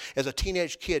saying this as a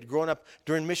teenage kid growing up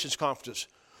during missions conferences.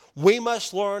 We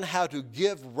must learn how to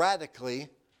give radically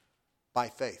by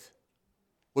faith.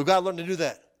 We've got to learn to do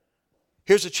that.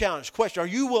 Here's the challenge. Question, are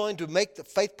you willing to make the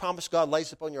faith promise God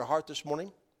lays upon your heart this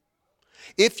morning?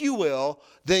 If you will,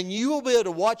 then you will be able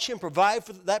to watch Him provide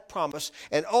for that promise,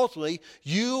 and ultimately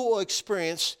you will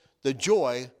experience the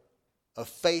joy of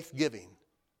faith giving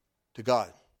to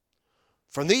God.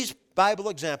 From these Bible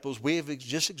examples we have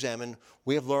just examined,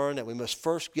 we have learned that we must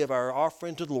first give our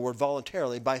offering to the Lord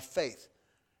voluntarily by faith,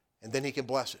 and then He can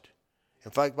bless it.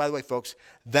 In fact, by the way, folks,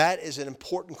 that is an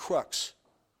important crux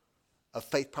of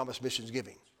faith promise missions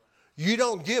giving. You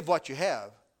don't give what you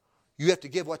have. You have to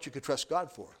give what you can trust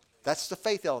God for. That's the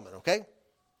faith element, okay?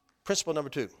 Principle number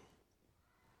 2.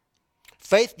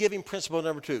 Faith giving principle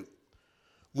number 2.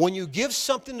 When you give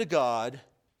something to God,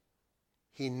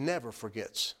 He never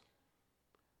forgets.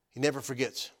 He never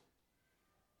forgets.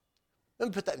 Let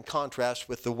me put that in contrast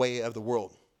with the way of the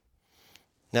world.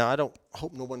 Now, I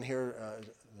hope no one here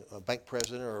a bank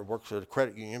president or works at a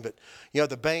credit union, but you know,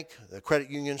 the bank, the credit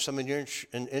union, some of your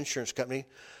insurance company,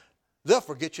 they'll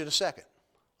forget you in a second,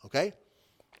 okay?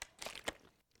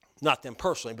 Not them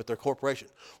personally, but their corporation.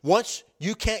 Once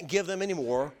you can't give them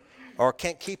anymore or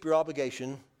can't keep your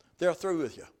obligation, they're through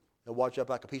with you. They'll watch you up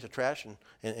like a piece of trash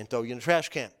and throw you in the trash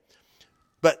can.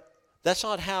 But that's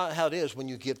not how it is when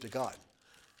you give to God.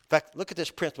 In fact, look at this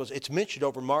principle. It's mentioned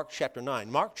over Mark chapter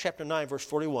 9. Mark chapter 9, verse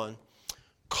 41,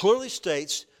 clearly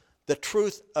states the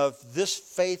truth of this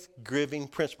faith-giving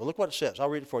principle. Look what it says. I'll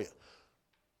read it for you.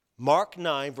 Mark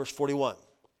 9, verse 41.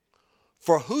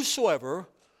 For whosoever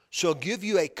shall give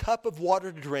you a cup of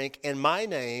water to drink in my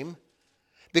name,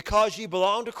 because ye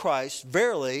belong to Christ,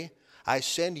 verily I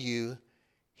say unto you,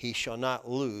 he shall not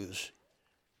lose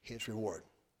his reward.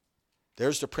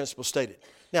 There's the principle stated.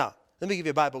 Now, let me give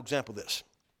you a Bible example of this.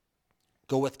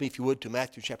 Go with me, if you would, to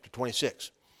Matthew chapter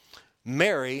 26.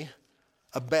 Mary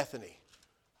of Bethany.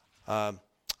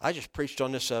 I just preached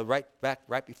on this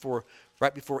right before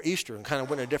Easter and kind of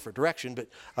went in a different direction,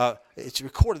 but it's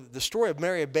recorded. The story of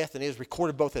Mary of Bethany is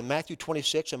recorded both in Matthew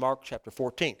 26 and Mark chapter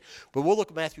 14. But we'll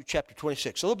look at Matthew chapter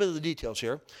 26. A little bit of the details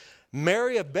here.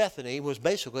 Mary of Bethany was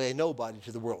basically a nobody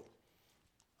to the world.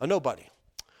 A nobody.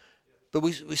 But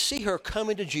we see her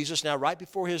coming to Jesus now right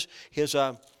before his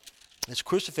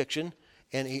crucifixion,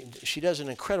 and she does an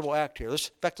incredible act here. In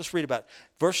fact, let's read about it.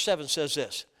 Verse 7 says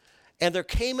this. And there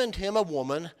came unto him a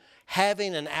woman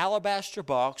having an alabaster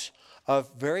box of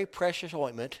very precious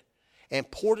ointment, and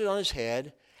poured it on his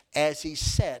head as he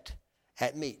sat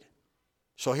at meat.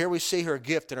 So here we see her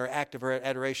gift and her act of her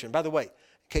adoration. By the way, in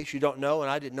case you don't know, and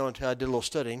I didn't know until I did a little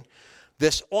studying,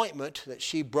 this ointment that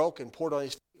she broke and poured on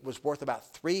his feet was worth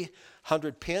about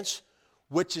 300 pence,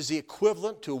 which is the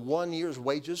equivalent to 1 year's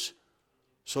wages.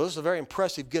 So this is a very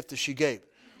impressive gift that she gave.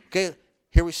 Okay,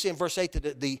 here we see in verse 8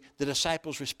 the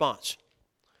disciples' response.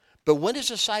 But when his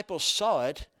disciples saw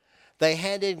it, they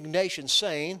had indignation,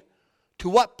 saying, to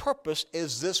what purpose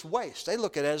is this waste? They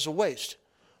look at it as a waste.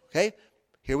 Okay,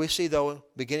 here we see, though,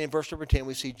 beginning in verse number 10,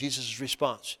 we see Jesus'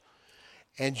 response.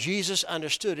 And Jesus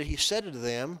understood it. He said unto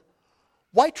them,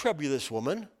 why trouble you this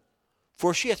woman?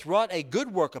 For she hath wrought a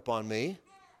good work upon me.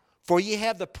 For ye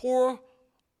have the poor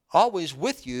always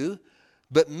with you,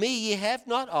 but me ye have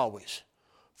not always.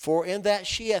 For in that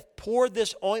she hath poured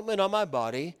this ointment on my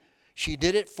body, she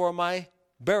did it for my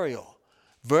burial.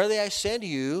 Verily I say unto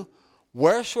you,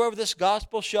 wheresoever this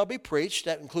gospel shall be preached,"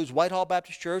 that includes Whitehall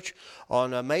Baptist Church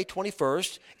on May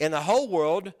 21st, "in the whole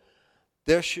world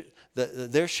there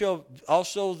shall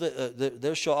also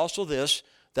this,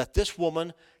 that this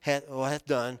woman hath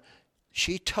done,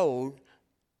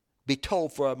 be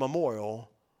told for a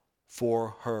memorial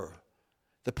for her."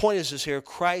 The point is this here,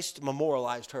 Christ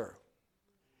memorialized her.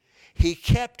 He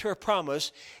kept her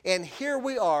promise, and here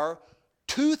we are,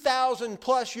 2,000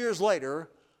 plus years later,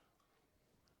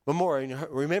 remembering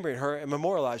her and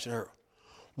memorializing her.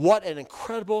 What an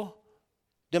incredible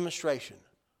demonstration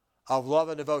of love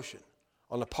and devotion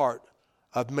on the part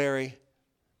of Mary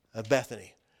of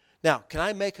Bethany. Now, can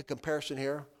I make a comparison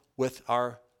here with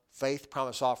our faith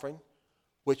promise offering,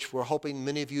 which we're hoping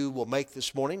many of you will make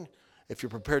this morning, if you're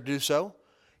prepared to do so?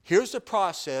 Here's the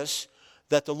process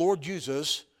that the Lord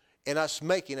uses in us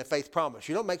making a faith promise.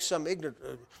 You don't make some ignorant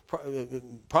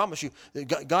promise.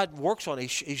 God works on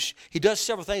it. He does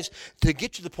several things to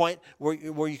get to the point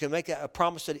where you can make a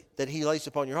promise that He lays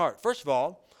upon your heart. First of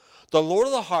all, the Lord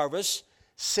of the harvest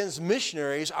sends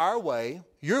missionaries our way,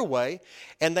 your way,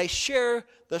 and they share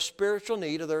the spiritual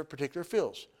need of their particular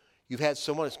fields. You've had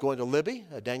someone that's going to Libby.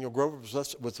 Daniel Grover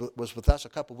was with us a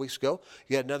couple of weeks ago.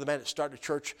 You had another man that started a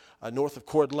church north of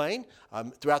Coeur d'Alene.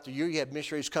 Throughout the year, you had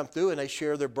missionaries come through, and they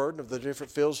share their burden of the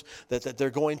different fields that they're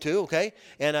going to, okay?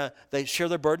 And they share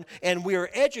their burden. And we are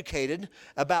educated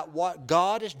about what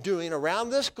God is doing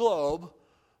around this globe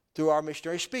through our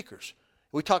missionary speakers.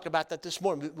 We talked about that this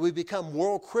morning. We become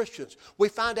world Christians. We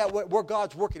find out where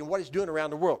God's working and what He's doing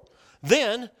around the world.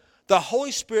 Then the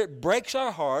Holy Spirit breaks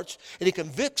our hearts and He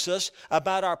convicts us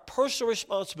about our personal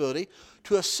responsibility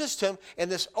to assist Him in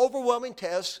this overwhelming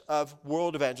task of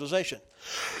world evangelization.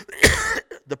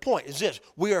 The point is this: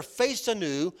 we are faced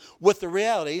anew with the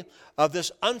reality of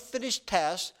this unfinished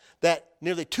task that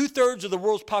nearly 2/3 of the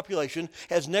world's population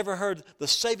has never heard the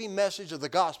saving message of the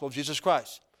gospel of Jesus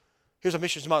Christ. Here's a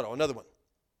missions motto, another one.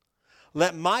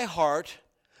 Let my heart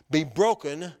be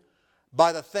broken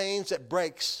by the things that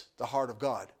breaks the heart of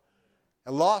God.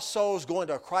 And lost souls going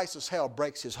to a Christless hell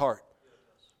breaks His heart.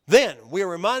 Then we are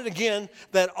reminded again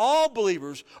that all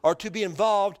believers are to be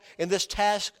involved in this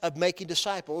task of making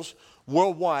disciples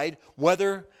worldwide,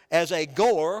 whether as a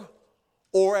goer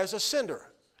or as a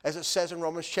sender, as it says in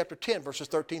Romans chapter 10, verses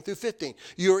 13 through 15.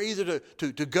 You are either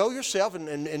to go yourself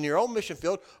in your own mission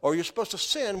field, or you're supposed to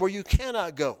send where you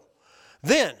cannot go.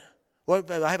 Then, well,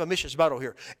 I have a missions motto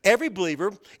here. Every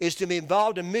believer is to be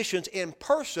involved in missions in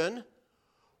person,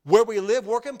 where we live,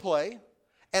 work, and play,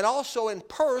 and also in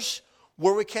purse,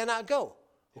 where we cannot go.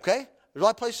 Okay? There's a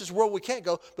lot of places where we can't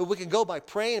go, but we can go by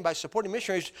praying, by supporting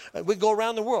missionaries. We go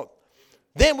around the world.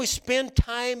 Then we spend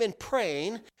time in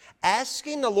praying,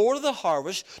 asking the Lord of the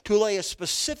harvest to lay a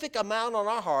specific amount on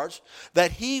our hearts that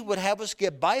He would have us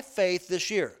give by faith this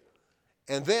year.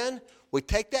 And then we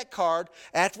take that card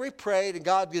after we prayed and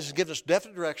God gives us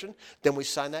definite direction, then we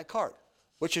sign that card,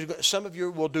 which is, some of you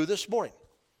will do this morning.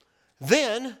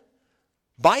 Then,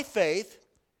 by faith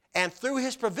and through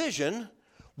His provision,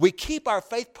 we keep our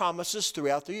faith promises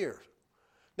throughout the year.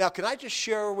 Now, can I just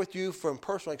share with you from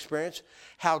personal experience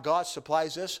how God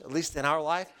supplies this, at least in our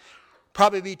life?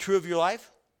 Probably be true of your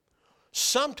life.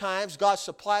 Sometimes God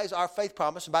supplies our faith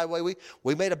promise. And by the way,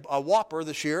 we made a whopper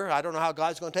this year. I don't know how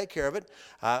God's going to take care of it.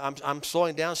 I'm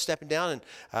slowing down, stepping down,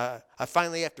 and I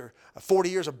finally, after 40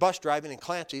 years of bus driving in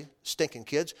Clancy, stinking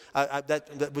kids, that's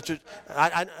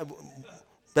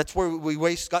where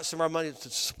we got some of our money to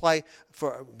supply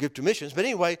give to missions. But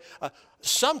anyway,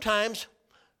 sometimes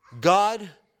God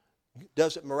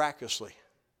does it miraculously.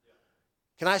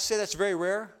 Can I say that's very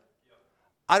rare?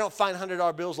 I don't find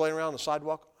 $100 bills laying around on the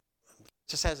sidewalk. It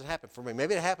just hasn't happened for me.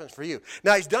 Maybe it happens for you.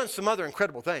 Now, He's done some other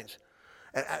incredible things.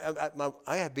 And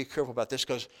I have to be careful about this,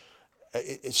 because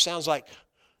it sounds like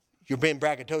you're being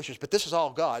braggadocious, but this is all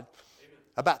God. Amen.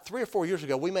 About 3 or 4 years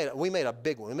ago, we made a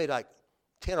big one. We made like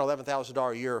 $10,000 or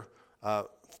 $11,000 a year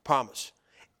promise.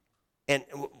 And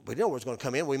we didn't know where it was going to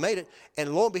come in. We made it,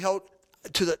 and lo and behold,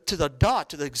 to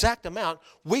the exact amount,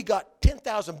 we got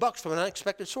 $10,000 from an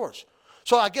unexpected source.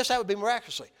 So I guess that would be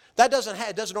miraculously. It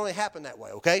doesn't only happen that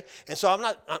way, okay? And so I'm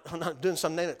not doing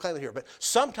some name it, claim it here, but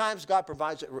sometimes God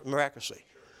provides it miraculously.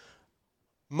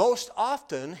 Most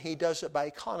often, He does it by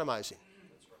economizing,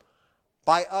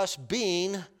 by us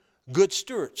being good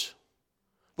stewards.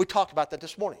 We talked about that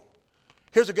this morning.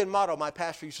 Here's a good motto my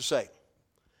pastor used to say: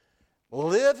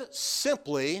 live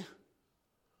simply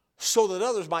so that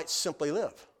others might simply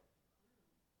live.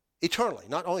 Eternally,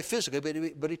 not only physically,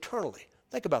 but eternally.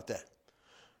 Think about that.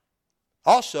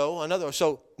 Also,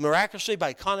 so miraculously by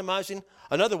economizing,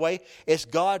 another way is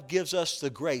God gives us the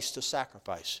grace to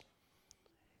sacrifice.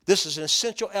 This is an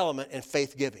essential element in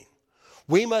faith giving.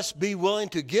 We must be willing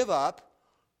to give up.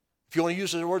 If you want to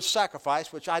use the word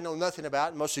sacrifice, which I know nothing about,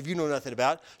 and most of you know nothing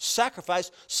about,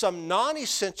 sacrifice some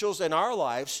non-essentials in our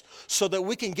lives so that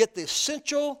we can get the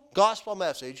essential gospel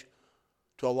message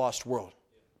to a lost world.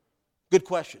 Good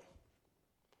question.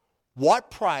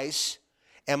 What price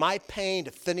am I paying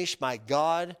to finish my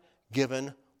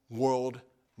God-given world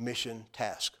mission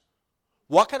task?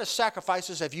 What kind of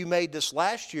sacrifices have you made this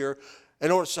last year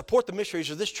in order to support the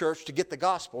missionaries of this church to get the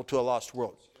gospel to a lost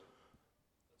world?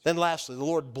 Then lastly, the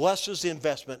Lord blesses the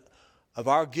investment of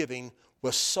our giving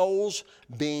with souls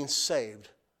being saved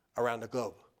around the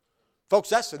globe. Folks,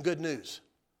 that's some good news.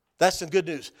 That's some good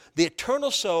news. The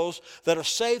eternal souls that are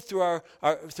saved through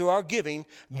our giving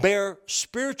bear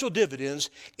spiritual dividends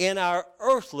in our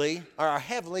earthly or our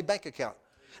heavenly bank account.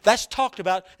 That's talked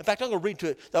about. In fact, I'm going to read to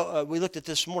it. We looked at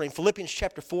this morning, Philippians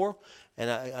chapter 4, and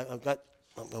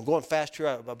I'm going fast here.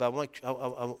 I want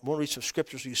to read some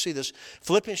scriptures so you see this.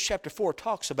 Philippians chapter 4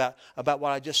 talks about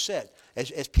what I just said.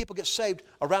 As people get saved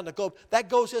around the globe, that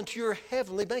goes into your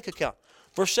heavenly bank account.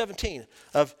 Verse 17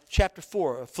 of chapter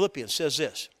 4 of Philippians says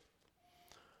this.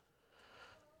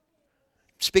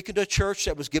 Speaking to a church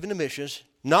that was given to missions,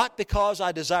 not because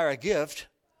I desire a gift,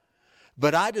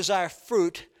 but I desire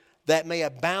fruit that may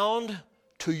abound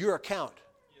to your account,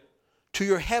 to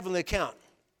your heavenly account.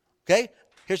 Okay?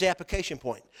 Here's the application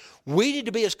point. We need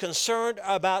to be as concerned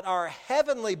about our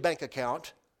heavenly bank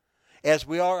account as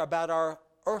we are about our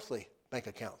earthly bank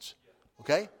accounts.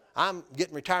 Okay? I'm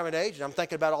getting retirement age, and I'm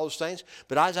thinking about all those things.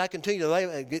 But as I continue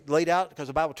to get laid out, because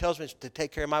the Bible tells me to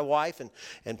take care of my wife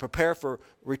and prepare for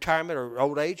retirement or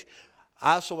old age,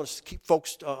 I also want to keep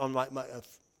focused on my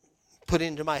put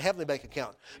into my heavenly bank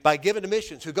account. By giving to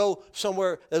missions who go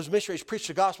somewhere, those missionaries preach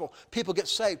the gospel, people get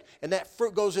saved, and that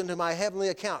fruit goes into my heavenly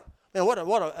account. Man, what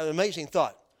an amazing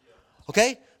thought.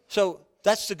 Okay? So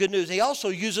that's the good news. He also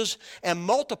uses and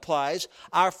multiplies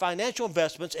our financial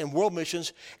investments in world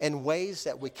missions in ways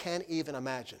that we can't even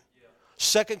imagine.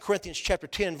 2 Corinthians chapter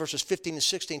 10, verses 15 and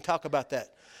 16 talk about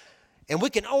that. And we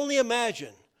can only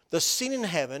imagine the scene in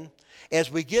heaven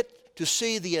as we get to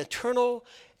see the eternal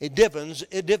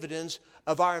dividends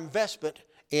of our investment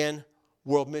in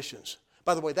world missions.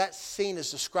 By the way, that scene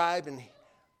is described in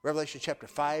Revelation chapter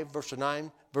 5, verse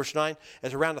 9,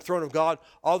 as around the throne of God,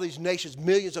 all these nations,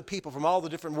 millions of people from all the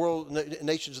different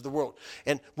nations of the world.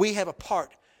 And we have a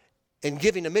part in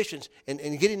giving to missions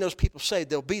and getting those people saved.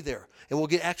 They'll be there, and we'll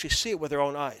actually see it with our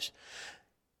own eyes.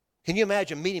 Can you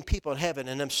imagine meeting people in heaven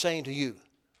and them saying to you,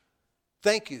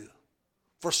 thank you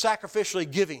for sacrificially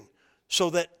giving so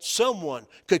that someone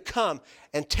could come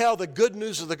and tell the good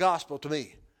news of the gospel to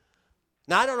me?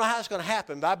 Now, I don't know how it's going to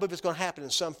happen, but I believe it's going to happen in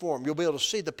some form. You'll be able to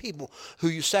see the people who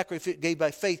you gave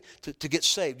by faith to get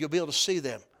saved. You'll be able to see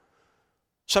them.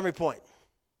 Summary point.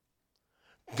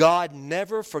 God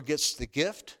never forgets the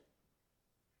gift,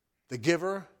 the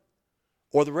giver,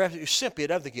 or the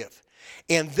recipient of the gift.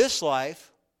 In this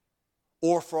life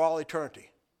or for all eternity.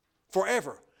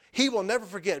 Forever. He will never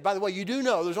forget. By the way, you do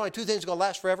know there's only two things that are going to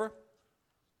last forever.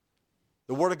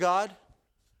 The Word of God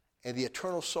and the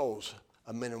eternal souls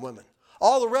of men and women.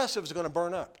 All the rest of it is going to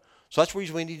burn up. So that's the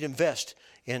reason we need to invest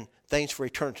in things for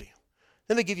eternity.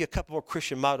 Let me give you a couple more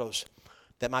Christian mottos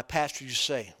that my pastor used to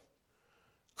say.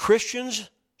 Christians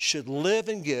should live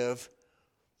and give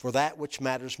for that which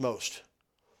matters most,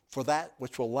 for that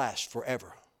which will last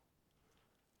forever.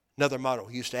 Another motto,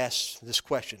 he used to ask this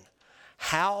question.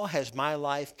 How has my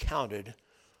life counted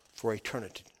for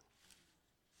eternity?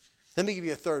 Let me give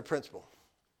you a third principle.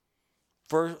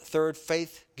 Third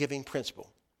faith-giving principle.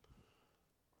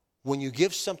 When you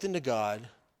give something to God,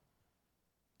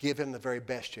 give Him the very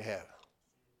best you have.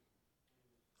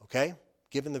 Okay?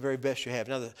 Give Him the very best you have.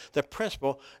 Now, the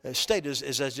principle stated,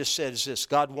 as I just said, is this.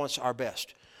 God wants our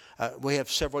best. We have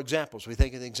several examples. We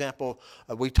think of the example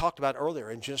we talked about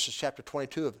earlier in Genesis chapter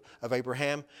 22 of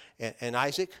Abraham and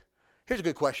Isaac. Here's a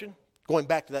good question. Going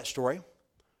back to that story.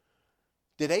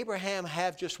 Did Abraham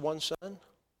have just one son?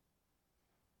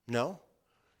 No.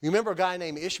 You remember a guy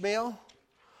named Ishmael?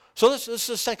 So let's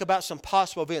just think about some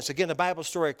possible events. Again, the Bible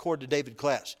story according to David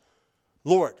Klass.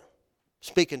 Lord,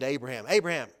 speaking to Abraham.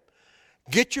 Abraham,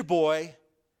 get your boy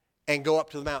and go up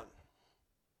to the mountain.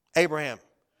 Abraham,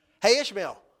 hey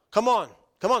Ishmael, come on,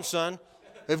 son.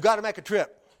 We've got to make a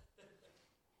trip.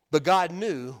 But God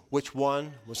knew which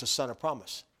one was the son of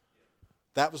promise.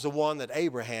 That was the one that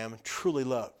Abraham truly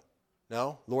loved.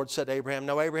 No, Lord said to Abraham,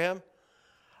 no, Abraham,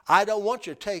 I don't want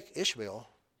you to take Ishmael.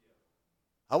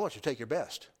 I want you to take your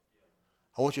best.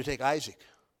 I want you to take Isaac.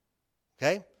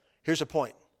 Okay? Here's the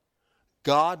point.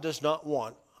 God does not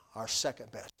want our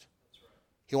second best.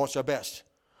 He wants our best.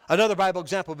 Another Bible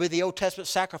example would be the Old Testament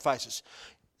sacrifices.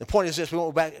 The point is this, we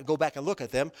won't go back and look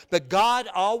at them, but God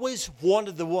always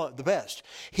wanted the best.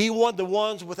 He wanted the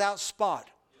ones without spot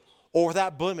or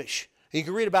without blemish. You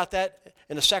can read about that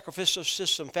in the sacrificial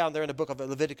system found there in the book of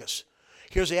Leviticus.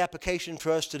 Here's the application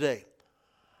for us today.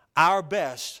 Our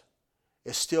best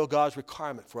is still God's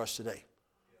requirement for us today.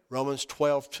 Romans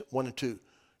 12, 1 and 2.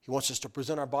 He wants us to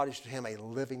present our bodies to Him a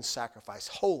living sacrifice,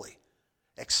 holy,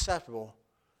 acceptable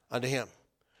unto Him.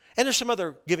 And there's some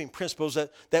other giving principles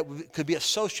that could be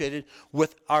associated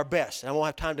with our best. And I won't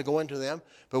have time to go into them,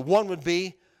 but one would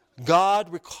be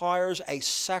God requires a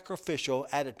sacrificial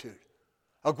attitude.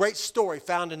 A great story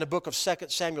found in the book of 2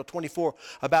 Samuel 24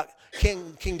 about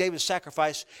King David's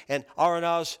sacrifice and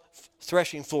Araunah's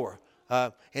threshing floor.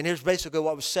 And here's basically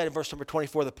what was said in verse number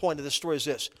 24. The point of this story is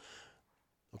this.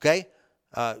 Okay?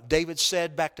 David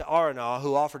said back to Araunah,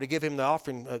 who offered to give him the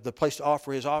offering, the place to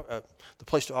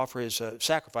offer his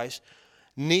sacrifice.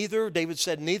 David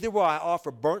said, neither will I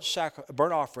offer burnt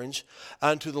offerings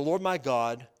unto the Lord my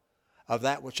God of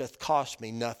that which hath cost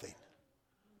me nothing.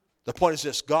 The point is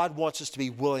this: God wants us to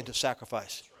be willing to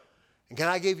sacrifice. And can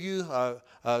I give you a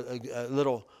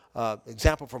little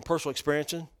example from personal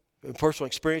experience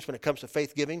when it comes to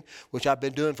faith giving, which I've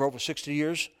been doing for over 60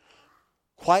 years?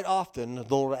 Quite often, the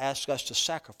Lord asks us to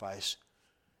sacrifice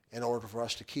in order for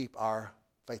us to keep our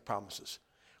faith promises.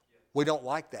 We don't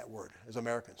like that word as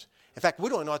Americans. In fact, we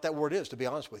don't even know what that word is, to be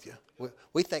honest with you.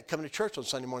 We think coming to church on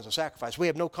Sunday morning is a sacrifice. We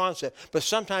have no concept. But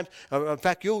sometimes, in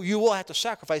fact, you will have to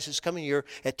sacrifice this coming year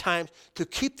at times to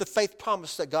keep the faith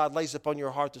promise that God lays upon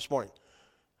your heart this morning.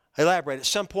 I elaborate. At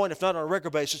some point, if not on a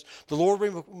regular basis, the Lord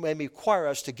may require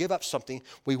us to give up something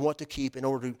we want to keep in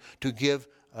order to give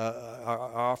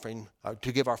our offering,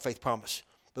 to give our faith promise.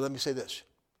 But let me say this.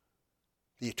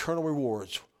 The eternal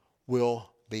rewards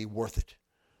will be worth it.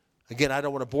 Again, I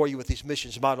don't want to bore you with these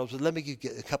missions models, but let me give you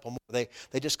a couple more.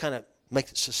 They just kind of make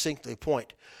it succinctly a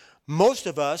point. Most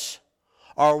of us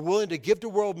are willing to give to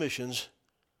world missions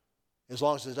as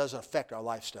long as it doesn't affect our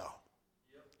lifestyle.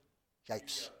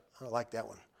 Yikes. I don't like that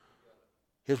one.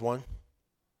 Here's one.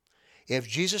 If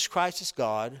Jesus Christ is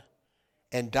God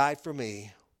and died for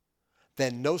me,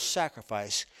 then no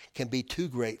sacrifice can be too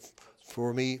great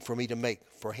for me to make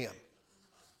for Him.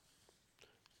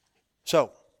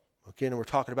 So, again, we're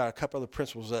talking about a couple of the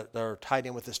principles that are tied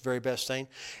in with this very best thing.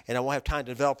 And I won't have time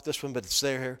to develop this one, but it's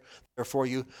there for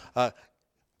you.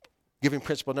 Giving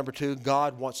principle number 2,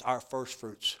 God wants our first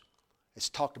fruits. It's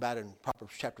talked about in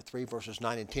Proverbs chapter 3, verses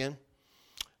 9 and 10.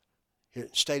 Here,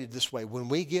 it's stated this way: when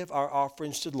we give our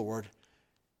offerings to the Lord,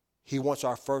 He wants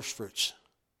our first fruits.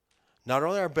 Not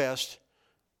only our best,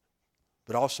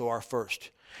 but also our first.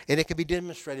 And it can be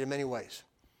demonstrated in many ways.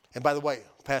 And by the way,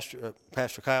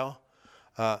 Pastor Kyle,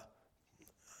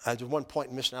 there's one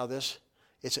point missing out of this.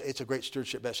 It's a great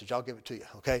stewardship message. I'll give it to you,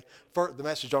 okay? The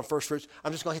message on first fruits.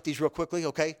 I'm just going to hit these real quickly,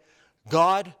 okay?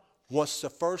 God wants the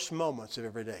first moments of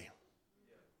every day.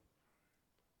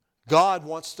 God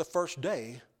wants the first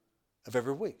day of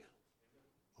every week.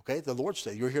 Okay, the Lord's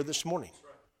Day. You're here this morning.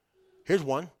 Here's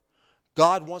one.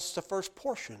 God wants the first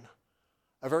portion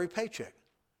of every paycheck.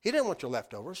 He didn't want your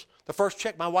leftovers. The first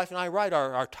check my wife and I write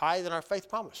are our tithe and our faith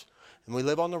promise. And we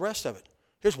live on the rest of it.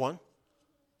 Here's one.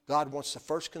 God wants the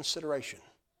first consideration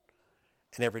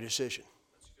in every decision.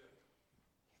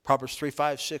 Proverbs 3,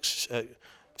 5, 6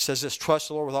 says this: trust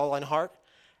the Lord with all thine heart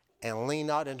and lean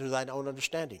not into thine own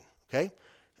understanding. Okay?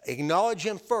 Acknowledge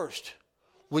Him first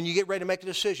when you get ready to make a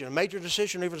decision, a major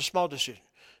decision or even a small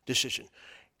decision.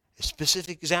 A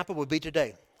specific example would be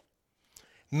today.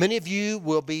 Many of you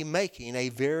will be making a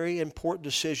very important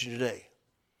decision today.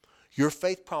 Your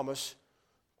faith promise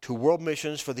to world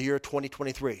missions for the year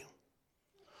 2023.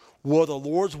 Will the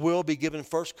Lord's will be given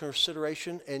first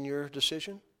consideration in your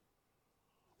decision?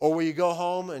 Or will you go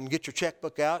home and get your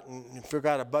checkbook out and figure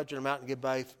out a budget amount and give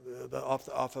by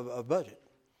off of a budget?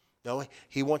 No,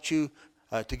 He wants you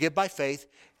to give by faith,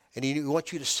 and He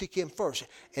wants you to seek Him first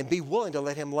and be willing to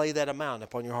let Him lay that amount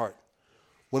upon your heart.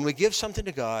 When we give something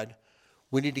to God,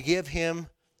 we need to give Him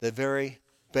the very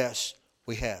best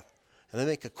we have. And let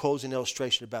me make a closing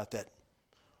illustration about that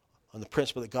on the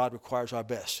principle that God requires our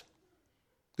best.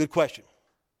 Good question.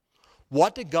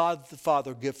 What did God the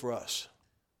Father give for us?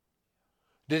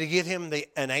 Did He give Him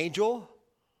an angel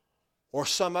or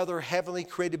some other heavenly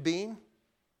created being?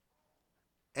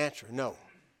 Answer, no.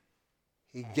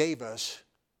 He gave us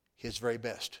His very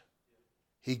best.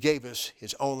 He gave us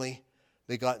His only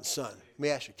begotten Son. Let me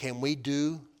ask you, can we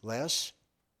do less?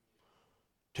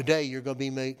 Today you're going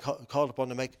to be called upon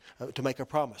to make a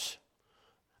promise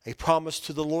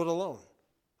to the Lord alone.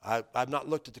 I've not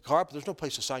looked at the card, but there's no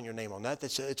place to sign your name on that.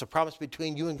 It's a promise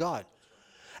between you and God.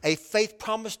 A faith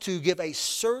promise to give a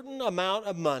certain amount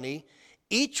of money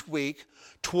each week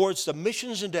towards the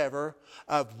missions endeavor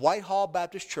of Whitehall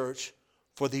Baptist Church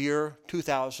for the year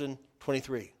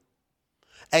 2023.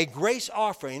 A grace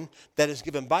offering that is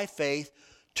given by faith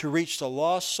to reach the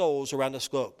lost souls around this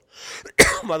globe.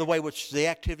 By the way, which is the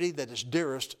activity that is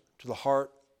dearest to the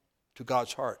heart, to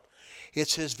God's heart.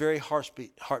 It's His very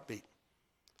heartbeat.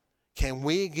 Can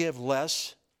we give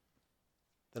less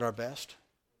than our best?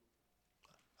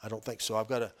 I don't think so. I've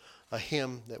got a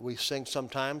hymn that we sing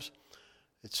sometimes.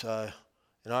 It's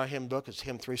in our hymn book. It's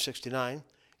hymn 369.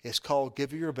 It's called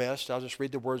Give of Your Best. I'll just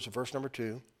read the words of verse number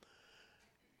 2.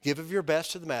 Give of your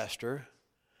best to the Master.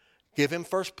 Give Him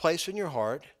first place in your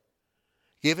heart.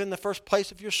 Give Him the first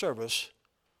place of your service.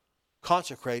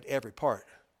 Consecrate every part.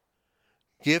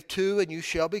 Give to, and you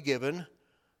shall be given.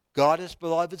 God His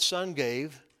beloved Son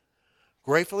gave.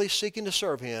 Gratefully seeking to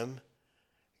serve Him.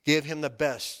 Give Him the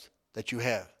best that you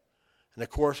have. And the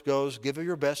chorus goes, give of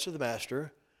your best to the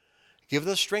Master. Give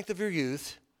the strength of your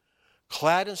youth.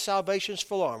 Clad in salvation's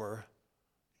full armor.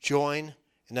 Join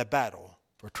in the battle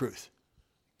for truth.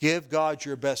 Give God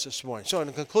your best this morning. So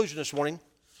in conclusion this morning,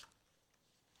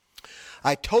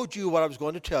 I told you what I was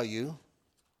going to tell you.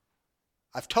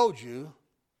 I've told you.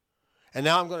 And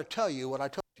now I'm going to tell you what I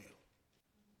told you.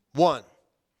 1,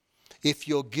 if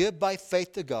you'll give by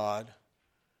faith to God,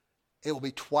 it will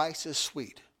be twice as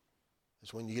sweet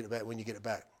as when you get it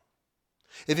back.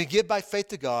 If you give by faith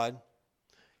to God,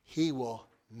 He will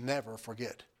never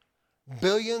forget.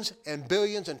 Billions and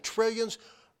billions and trillions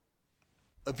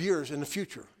of years in the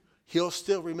future, He'll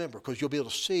still remember, because you'll be able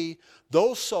to see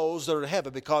those souls that are in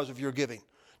heaven because of your giving.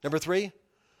 Number 3,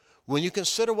 when you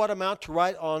consider what amount to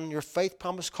write on your faith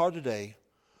promise card today,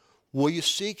 will you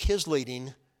seek His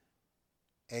leading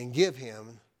and give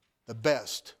Him the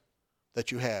best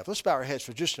that you have? Let's bow our heads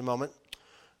for just a moment.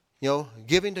 You know,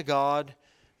 giving to God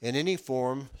in any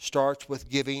form starts with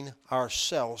giving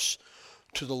ourselves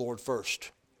to the Lord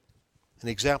first. An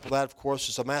example of that, of course,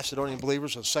 is the Macedonian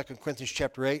believers in 2 Corinthians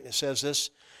chapter 8. And it says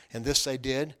this, and this they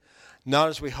did, not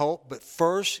as we hoped, but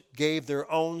first gave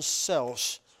their own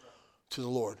selves to the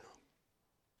Lord.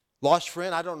 Lost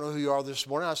friend, I don't know who you are this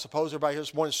morning. I suppose everybody here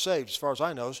this morning is saved, as far as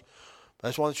I know. But I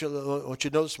just want you to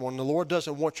know this morning, the Lord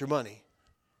doesn't want your money.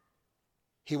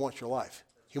 He wants your life.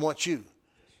 He wants you.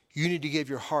 You need to give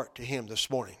your heart to Him this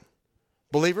morning.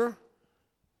 Believer,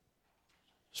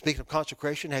 speaking of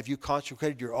consecration, have you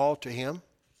consecrated your all to Him?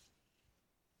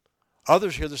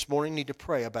 Others here this morning need to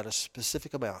pray about a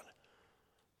specific amount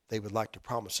they would like to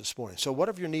promise this morning. So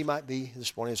whatever your need might be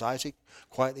this morning, as Isaac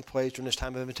quietly plays during this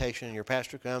time of invitation and your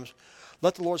pastor comes,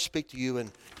 let the Lord speak to you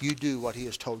and you do what He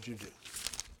has told you to do.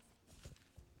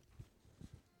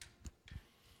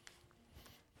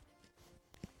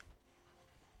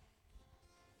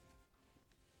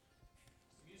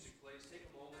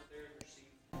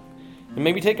 And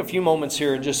maybe take a few moments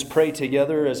here and just pray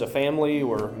together as a family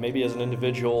or maybe as an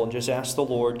individual and just ask the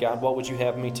Lord, God, what would you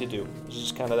have me to do? This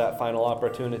is kind of that final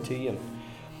opportunity. And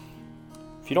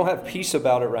if you don't have peace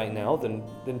about it right now,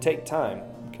 then take time.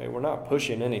 Okay, we're not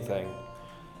pushing anything.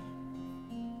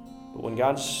 But when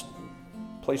God's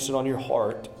placed it on your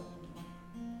heart,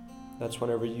 that's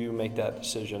whenever you make that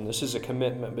decision. This is a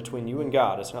commitment between you and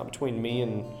God. It's not between me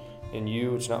and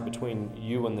you. It's not between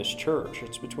you and this church.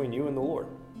 It's between you and the Lord.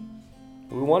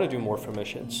 We want to do more for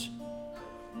missions.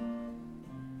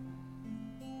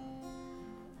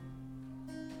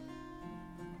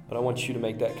 But I want you to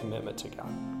make that commitment to God.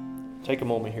 Take a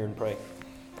moment here and pray.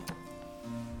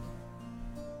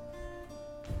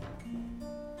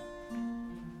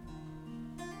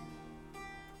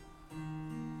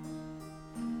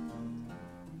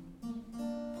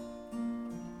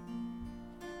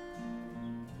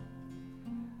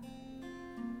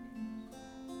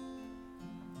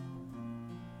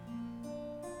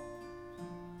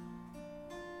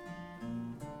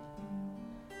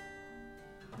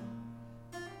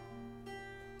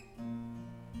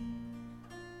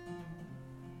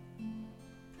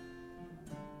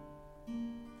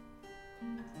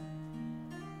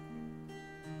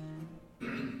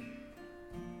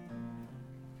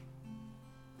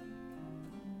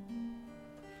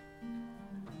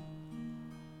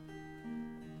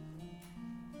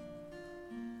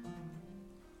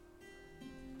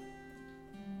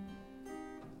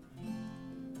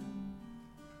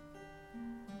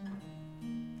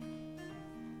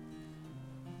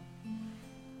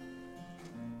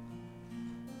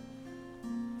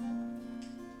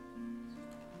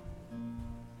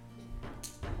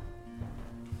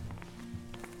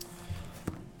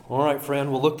 All right,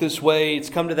 friend, we'll look this way. It's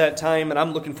come to that time, and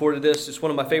I'm looking forward to this. It's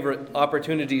one of my favorite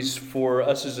opportunities for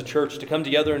us as a church to come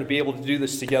together and to be able to do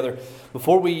this together.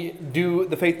 Before we do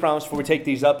the faith promise, before we take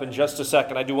these up in just a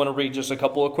second, I do want to read just a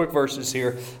couple of quick verses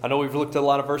here. I know we've looked at a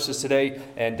lot of verses today,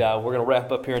 and we're going to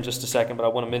wrap up here in just a second, but I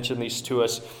want to mention these to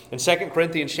us. In 2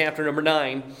 Corinthians chapter number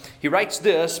 9, he writes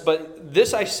this, "But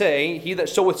this I say, he that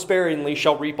soweth sparingly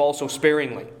shall reap also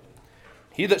sparingly.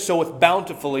 He that soweth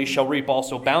bountifully shall reap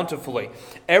also bountifully.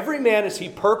 Every man as he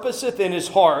purposeth in his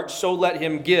heart, so let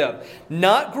him give,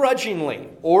 not grudgingly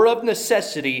or of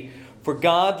necessity, for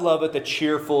God loveth a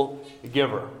cheerful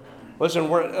giver." Listen,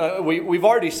 we've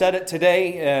already said it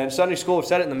today, and Sunday school have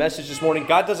said it in the message this morning.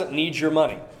 God doesn't need your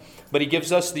money, but He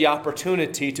gives us the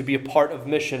opportunity to be a part of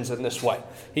missions in this way.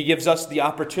 He gives us the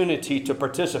opportunity to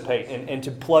participate and to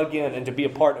plug in and to be a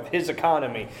part of His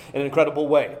economy in an incredible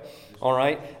way. All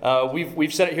right,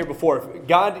 we've said it here before.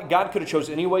 God could have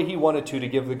chosen any way He wanted to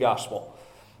give the gospel.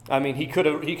 I mean, He could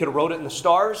have wrote it in the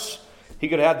stars. He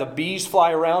could have had the bees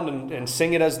fly around and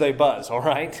sing it as they buzz. All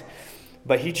right,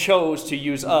 but He chose to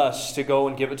use us to go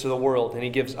and give it to the world, and He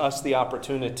gives us the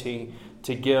opportunity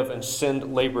to give and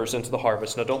send laborers into the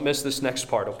harvest. Now, don't miss this next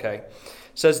part. Okay, it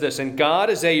says this: "And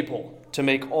God is able to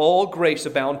make all grace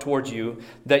abound towards you,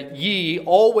 that ye,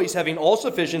 always having all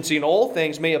sufficiency in all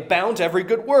things, may abound to every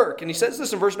good work." And he says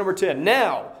this in verse number 10.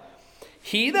 "Now,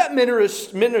 he that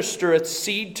ministereth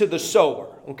seed to the sower."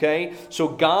 Okay, so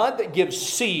God that gives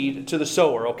seed to the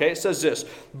sower. Okay, it says this: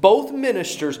 "Both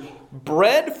ministers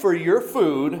bread for your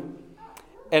food,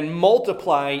 and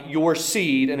multiply your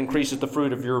seed, and increaseth the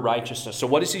fruit of your righteousness." So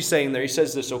what is he saying there? He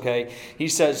says this, okay? He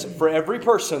says, for every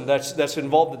person that's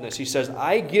involved in this, he says,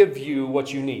 I give you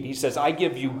what you need. He says, I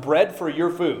give you bread for your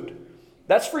food.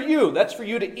 That's for you. That's for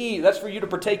you to eat. That's for you to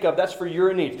partake of. That's for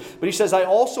your needs. But he says, I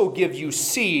also give you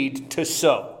seed to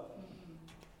sow.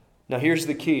 Now here's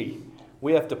the key.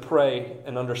 We have to pray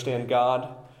and understand God,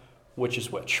 which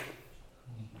is which.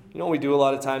 You know what we do a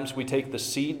lot of times? We take the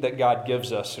seed that God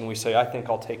gives us and we say, I think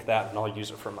I'll take that and I'll use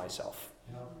it for myself.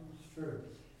 Yeah, it's true.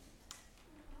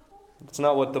 It's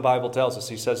not what the Bible tells us.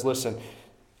 He says, listen,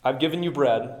 I've given you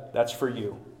bread. That's for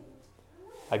you.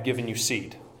 I've given you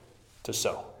seed to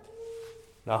sow.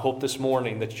 And I hope this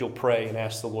morning that you'll pray and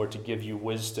ask the Lord to give you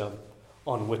wisdom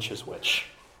on which is which.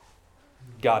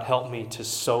 God, help me to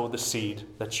sow the seed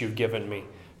that you've given me,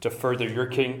 to further your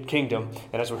kingdom,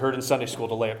 and as we heard in Sunday school,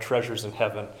 to lay up treasures in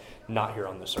heaven, not here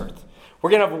on this earth. We're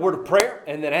going to have a word of prayer,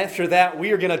 and then after that,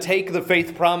 we are going to take the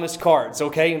faith promise cards,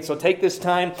 okay? And so take this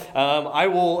time. I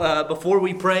will, before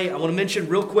we pray, I want to mention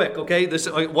real quick, okay? This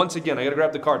once again, I got to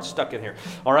grab the cards stuck in here,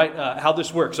 all right? How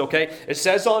this works, okay? It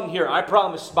says on here, I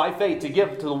promise by faith to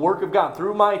give to the work of God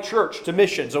through my church to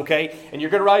missions, okay? And you're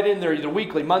going to write in there either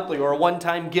weekly, monthly, or a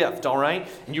one-time gift, all right?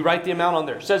 And you write the amount on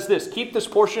there. It says this: keep this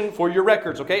portion for your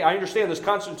records, okay? I understand this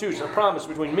constitutes a promise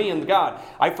between me and God.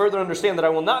 I further understand that I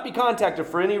will not be contacted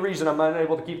for any reason I'm not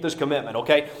able to keep this commitment,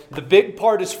 okay? The big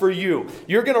part is for you.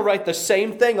 You're going to write the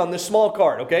same thing on this small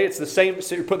card, okay? It's the same,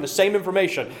 so you're putting the same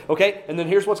information, okay? And then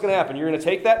here's what's going to happen. You're going to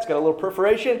take that. It's got a little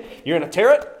perforation. You're going to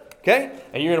tear it, okay?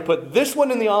 And you're going to put this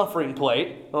one in the offering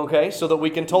plate, okay, so that we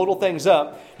can total things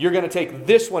up. You're going to take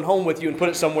this one home with you and put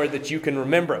it somewhere that you can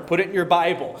remember it. Put it in your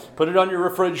Bible. Put it on your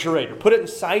refrigerator. Put it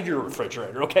inside your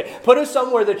refrigerator, okay? Put it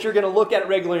somewhere that you're going to look at it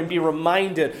regularly and be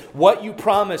reminded what you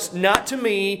promised, not to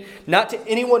me, not to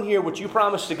anyone here, what you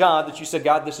promised to God, that you said,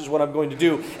 God, this is what I'm going to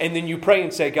do. And then you pray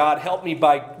and say, God, help me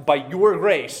by your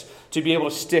grace to be able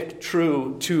to stick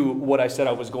true to what I said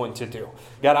I was going to do.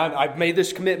 God, I've made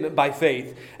this commitment by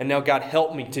faith, and now God,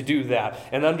 help me to do that.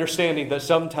 And understanding that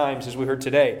sometimes, as we heard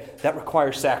today, that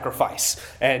requires sacrifice.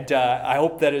 And I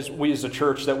hope that as we as a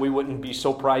church, that we wouldn't be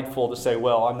so prideful to say,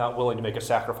 well, I'm not willing to make a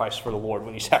sacrifice for the Lord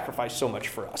when He sacrificed so much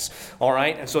for us. All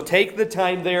right? And so take the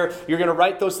time there. You're going to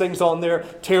write those things on there,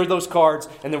 tear those cards,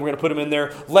 and then we're going to put them in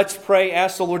there. Let's pray.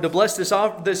 Ask the Lord to bless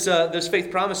this faith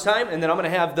promise time, and then I'm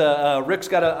going to have Rick's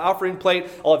got an offering plate.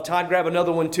 I'll have Todd grab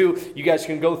another one too. You guys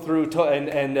can go through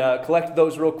and collect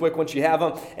those real quick once you have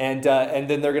them, and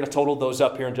then they're going to total those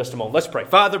up here in just a moment. Let's pray.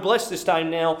 Father, bless this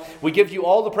time now. We give you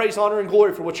all the praise, honor, and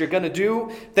glory for what you're going to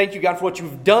do. Thank you, God, for what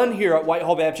you've done here at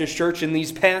Whitehall Baptist Church in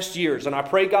these past years. And I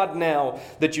pray, God, now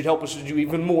that you'd help us to do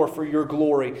even more for your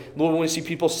glory. Lord, we want to see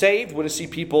people saved. We want to see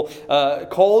people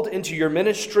called into your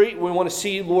ministry. We want to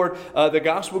see, Lord, the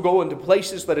gospel go into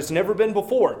places that it's never been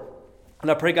before. And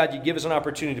I pray, God, you give us an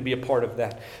opportunity to be a part of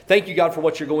that. Thank you, God, for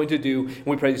what you're going to do. And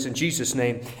we pray this in Jesus'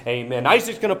 name. Amen.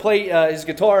 Isaac's going to play his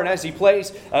guitar, and as he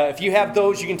plays, if you have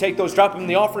those, you can take those, drop them in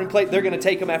the offering plate. They're going to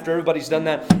take them after everybody's done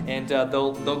that, and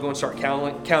they'll go and start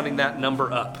counting that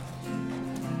number up.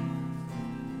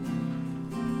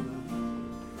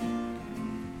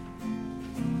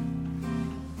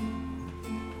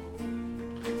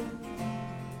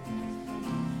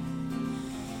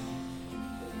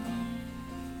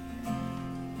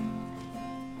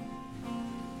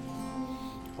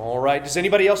 All right. Does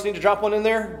anybody else need to drop one in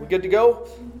there? We good to go?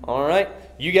 All right.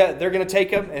 They're going to take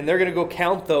them and they're going to go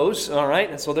count those. All right.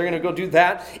 And so they're going to go do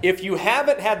that. If you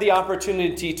haven't had the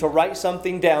opportunity to write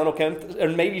something down, okay,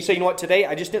 and maybe you say, you know what, today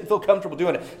I just didn't feel comfortable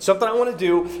doing it. Something I want to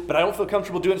do, but I don't feel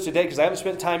comfortable doing it today because I haven't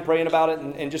spent time praying about it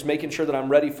and just making sure that I'm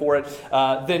ready for it.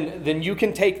 Then you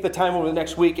can take the time over the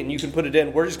next week and you can put it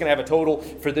in. We're just going to have a total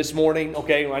for this morning.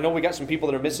 Okay. I know we got some people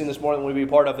that are missing this morning that will be a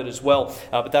part of it as well.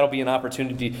 But that'll be an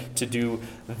opportunity to do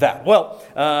that. Well,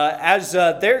 as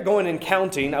they're going and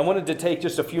counting, I wanted to take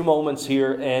just a few moments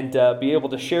here and be able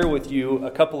to share with you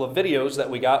a couple of videos that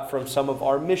we got from some of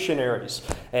our missionaries.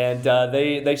 And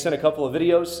they sent a couple of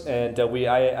videos, and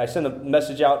I sent a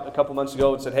message out a couple months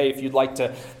ago and said, hey, if you'd like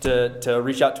to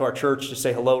reach out to our church to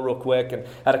say hello real quick, and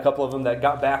had a couple of them that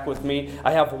got back with me.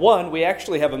 I have one. We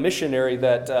actually have a missionary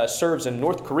that serves in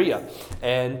North Korea,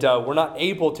 and we're not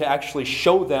able to actually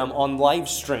show them on live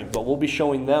stream, but we'll be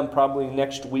showing them probably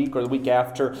next week or the week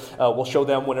after. We'll show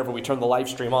them whenever we turn the live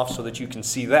stream off so that you can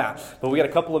see that. But we got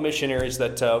a couple of missionaries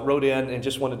that wrote in and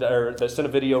just wanted to, or that sent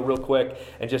a video real quick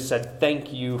and just said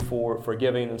thank you for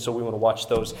giving, and so we want to watch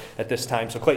those at this time. So Clay,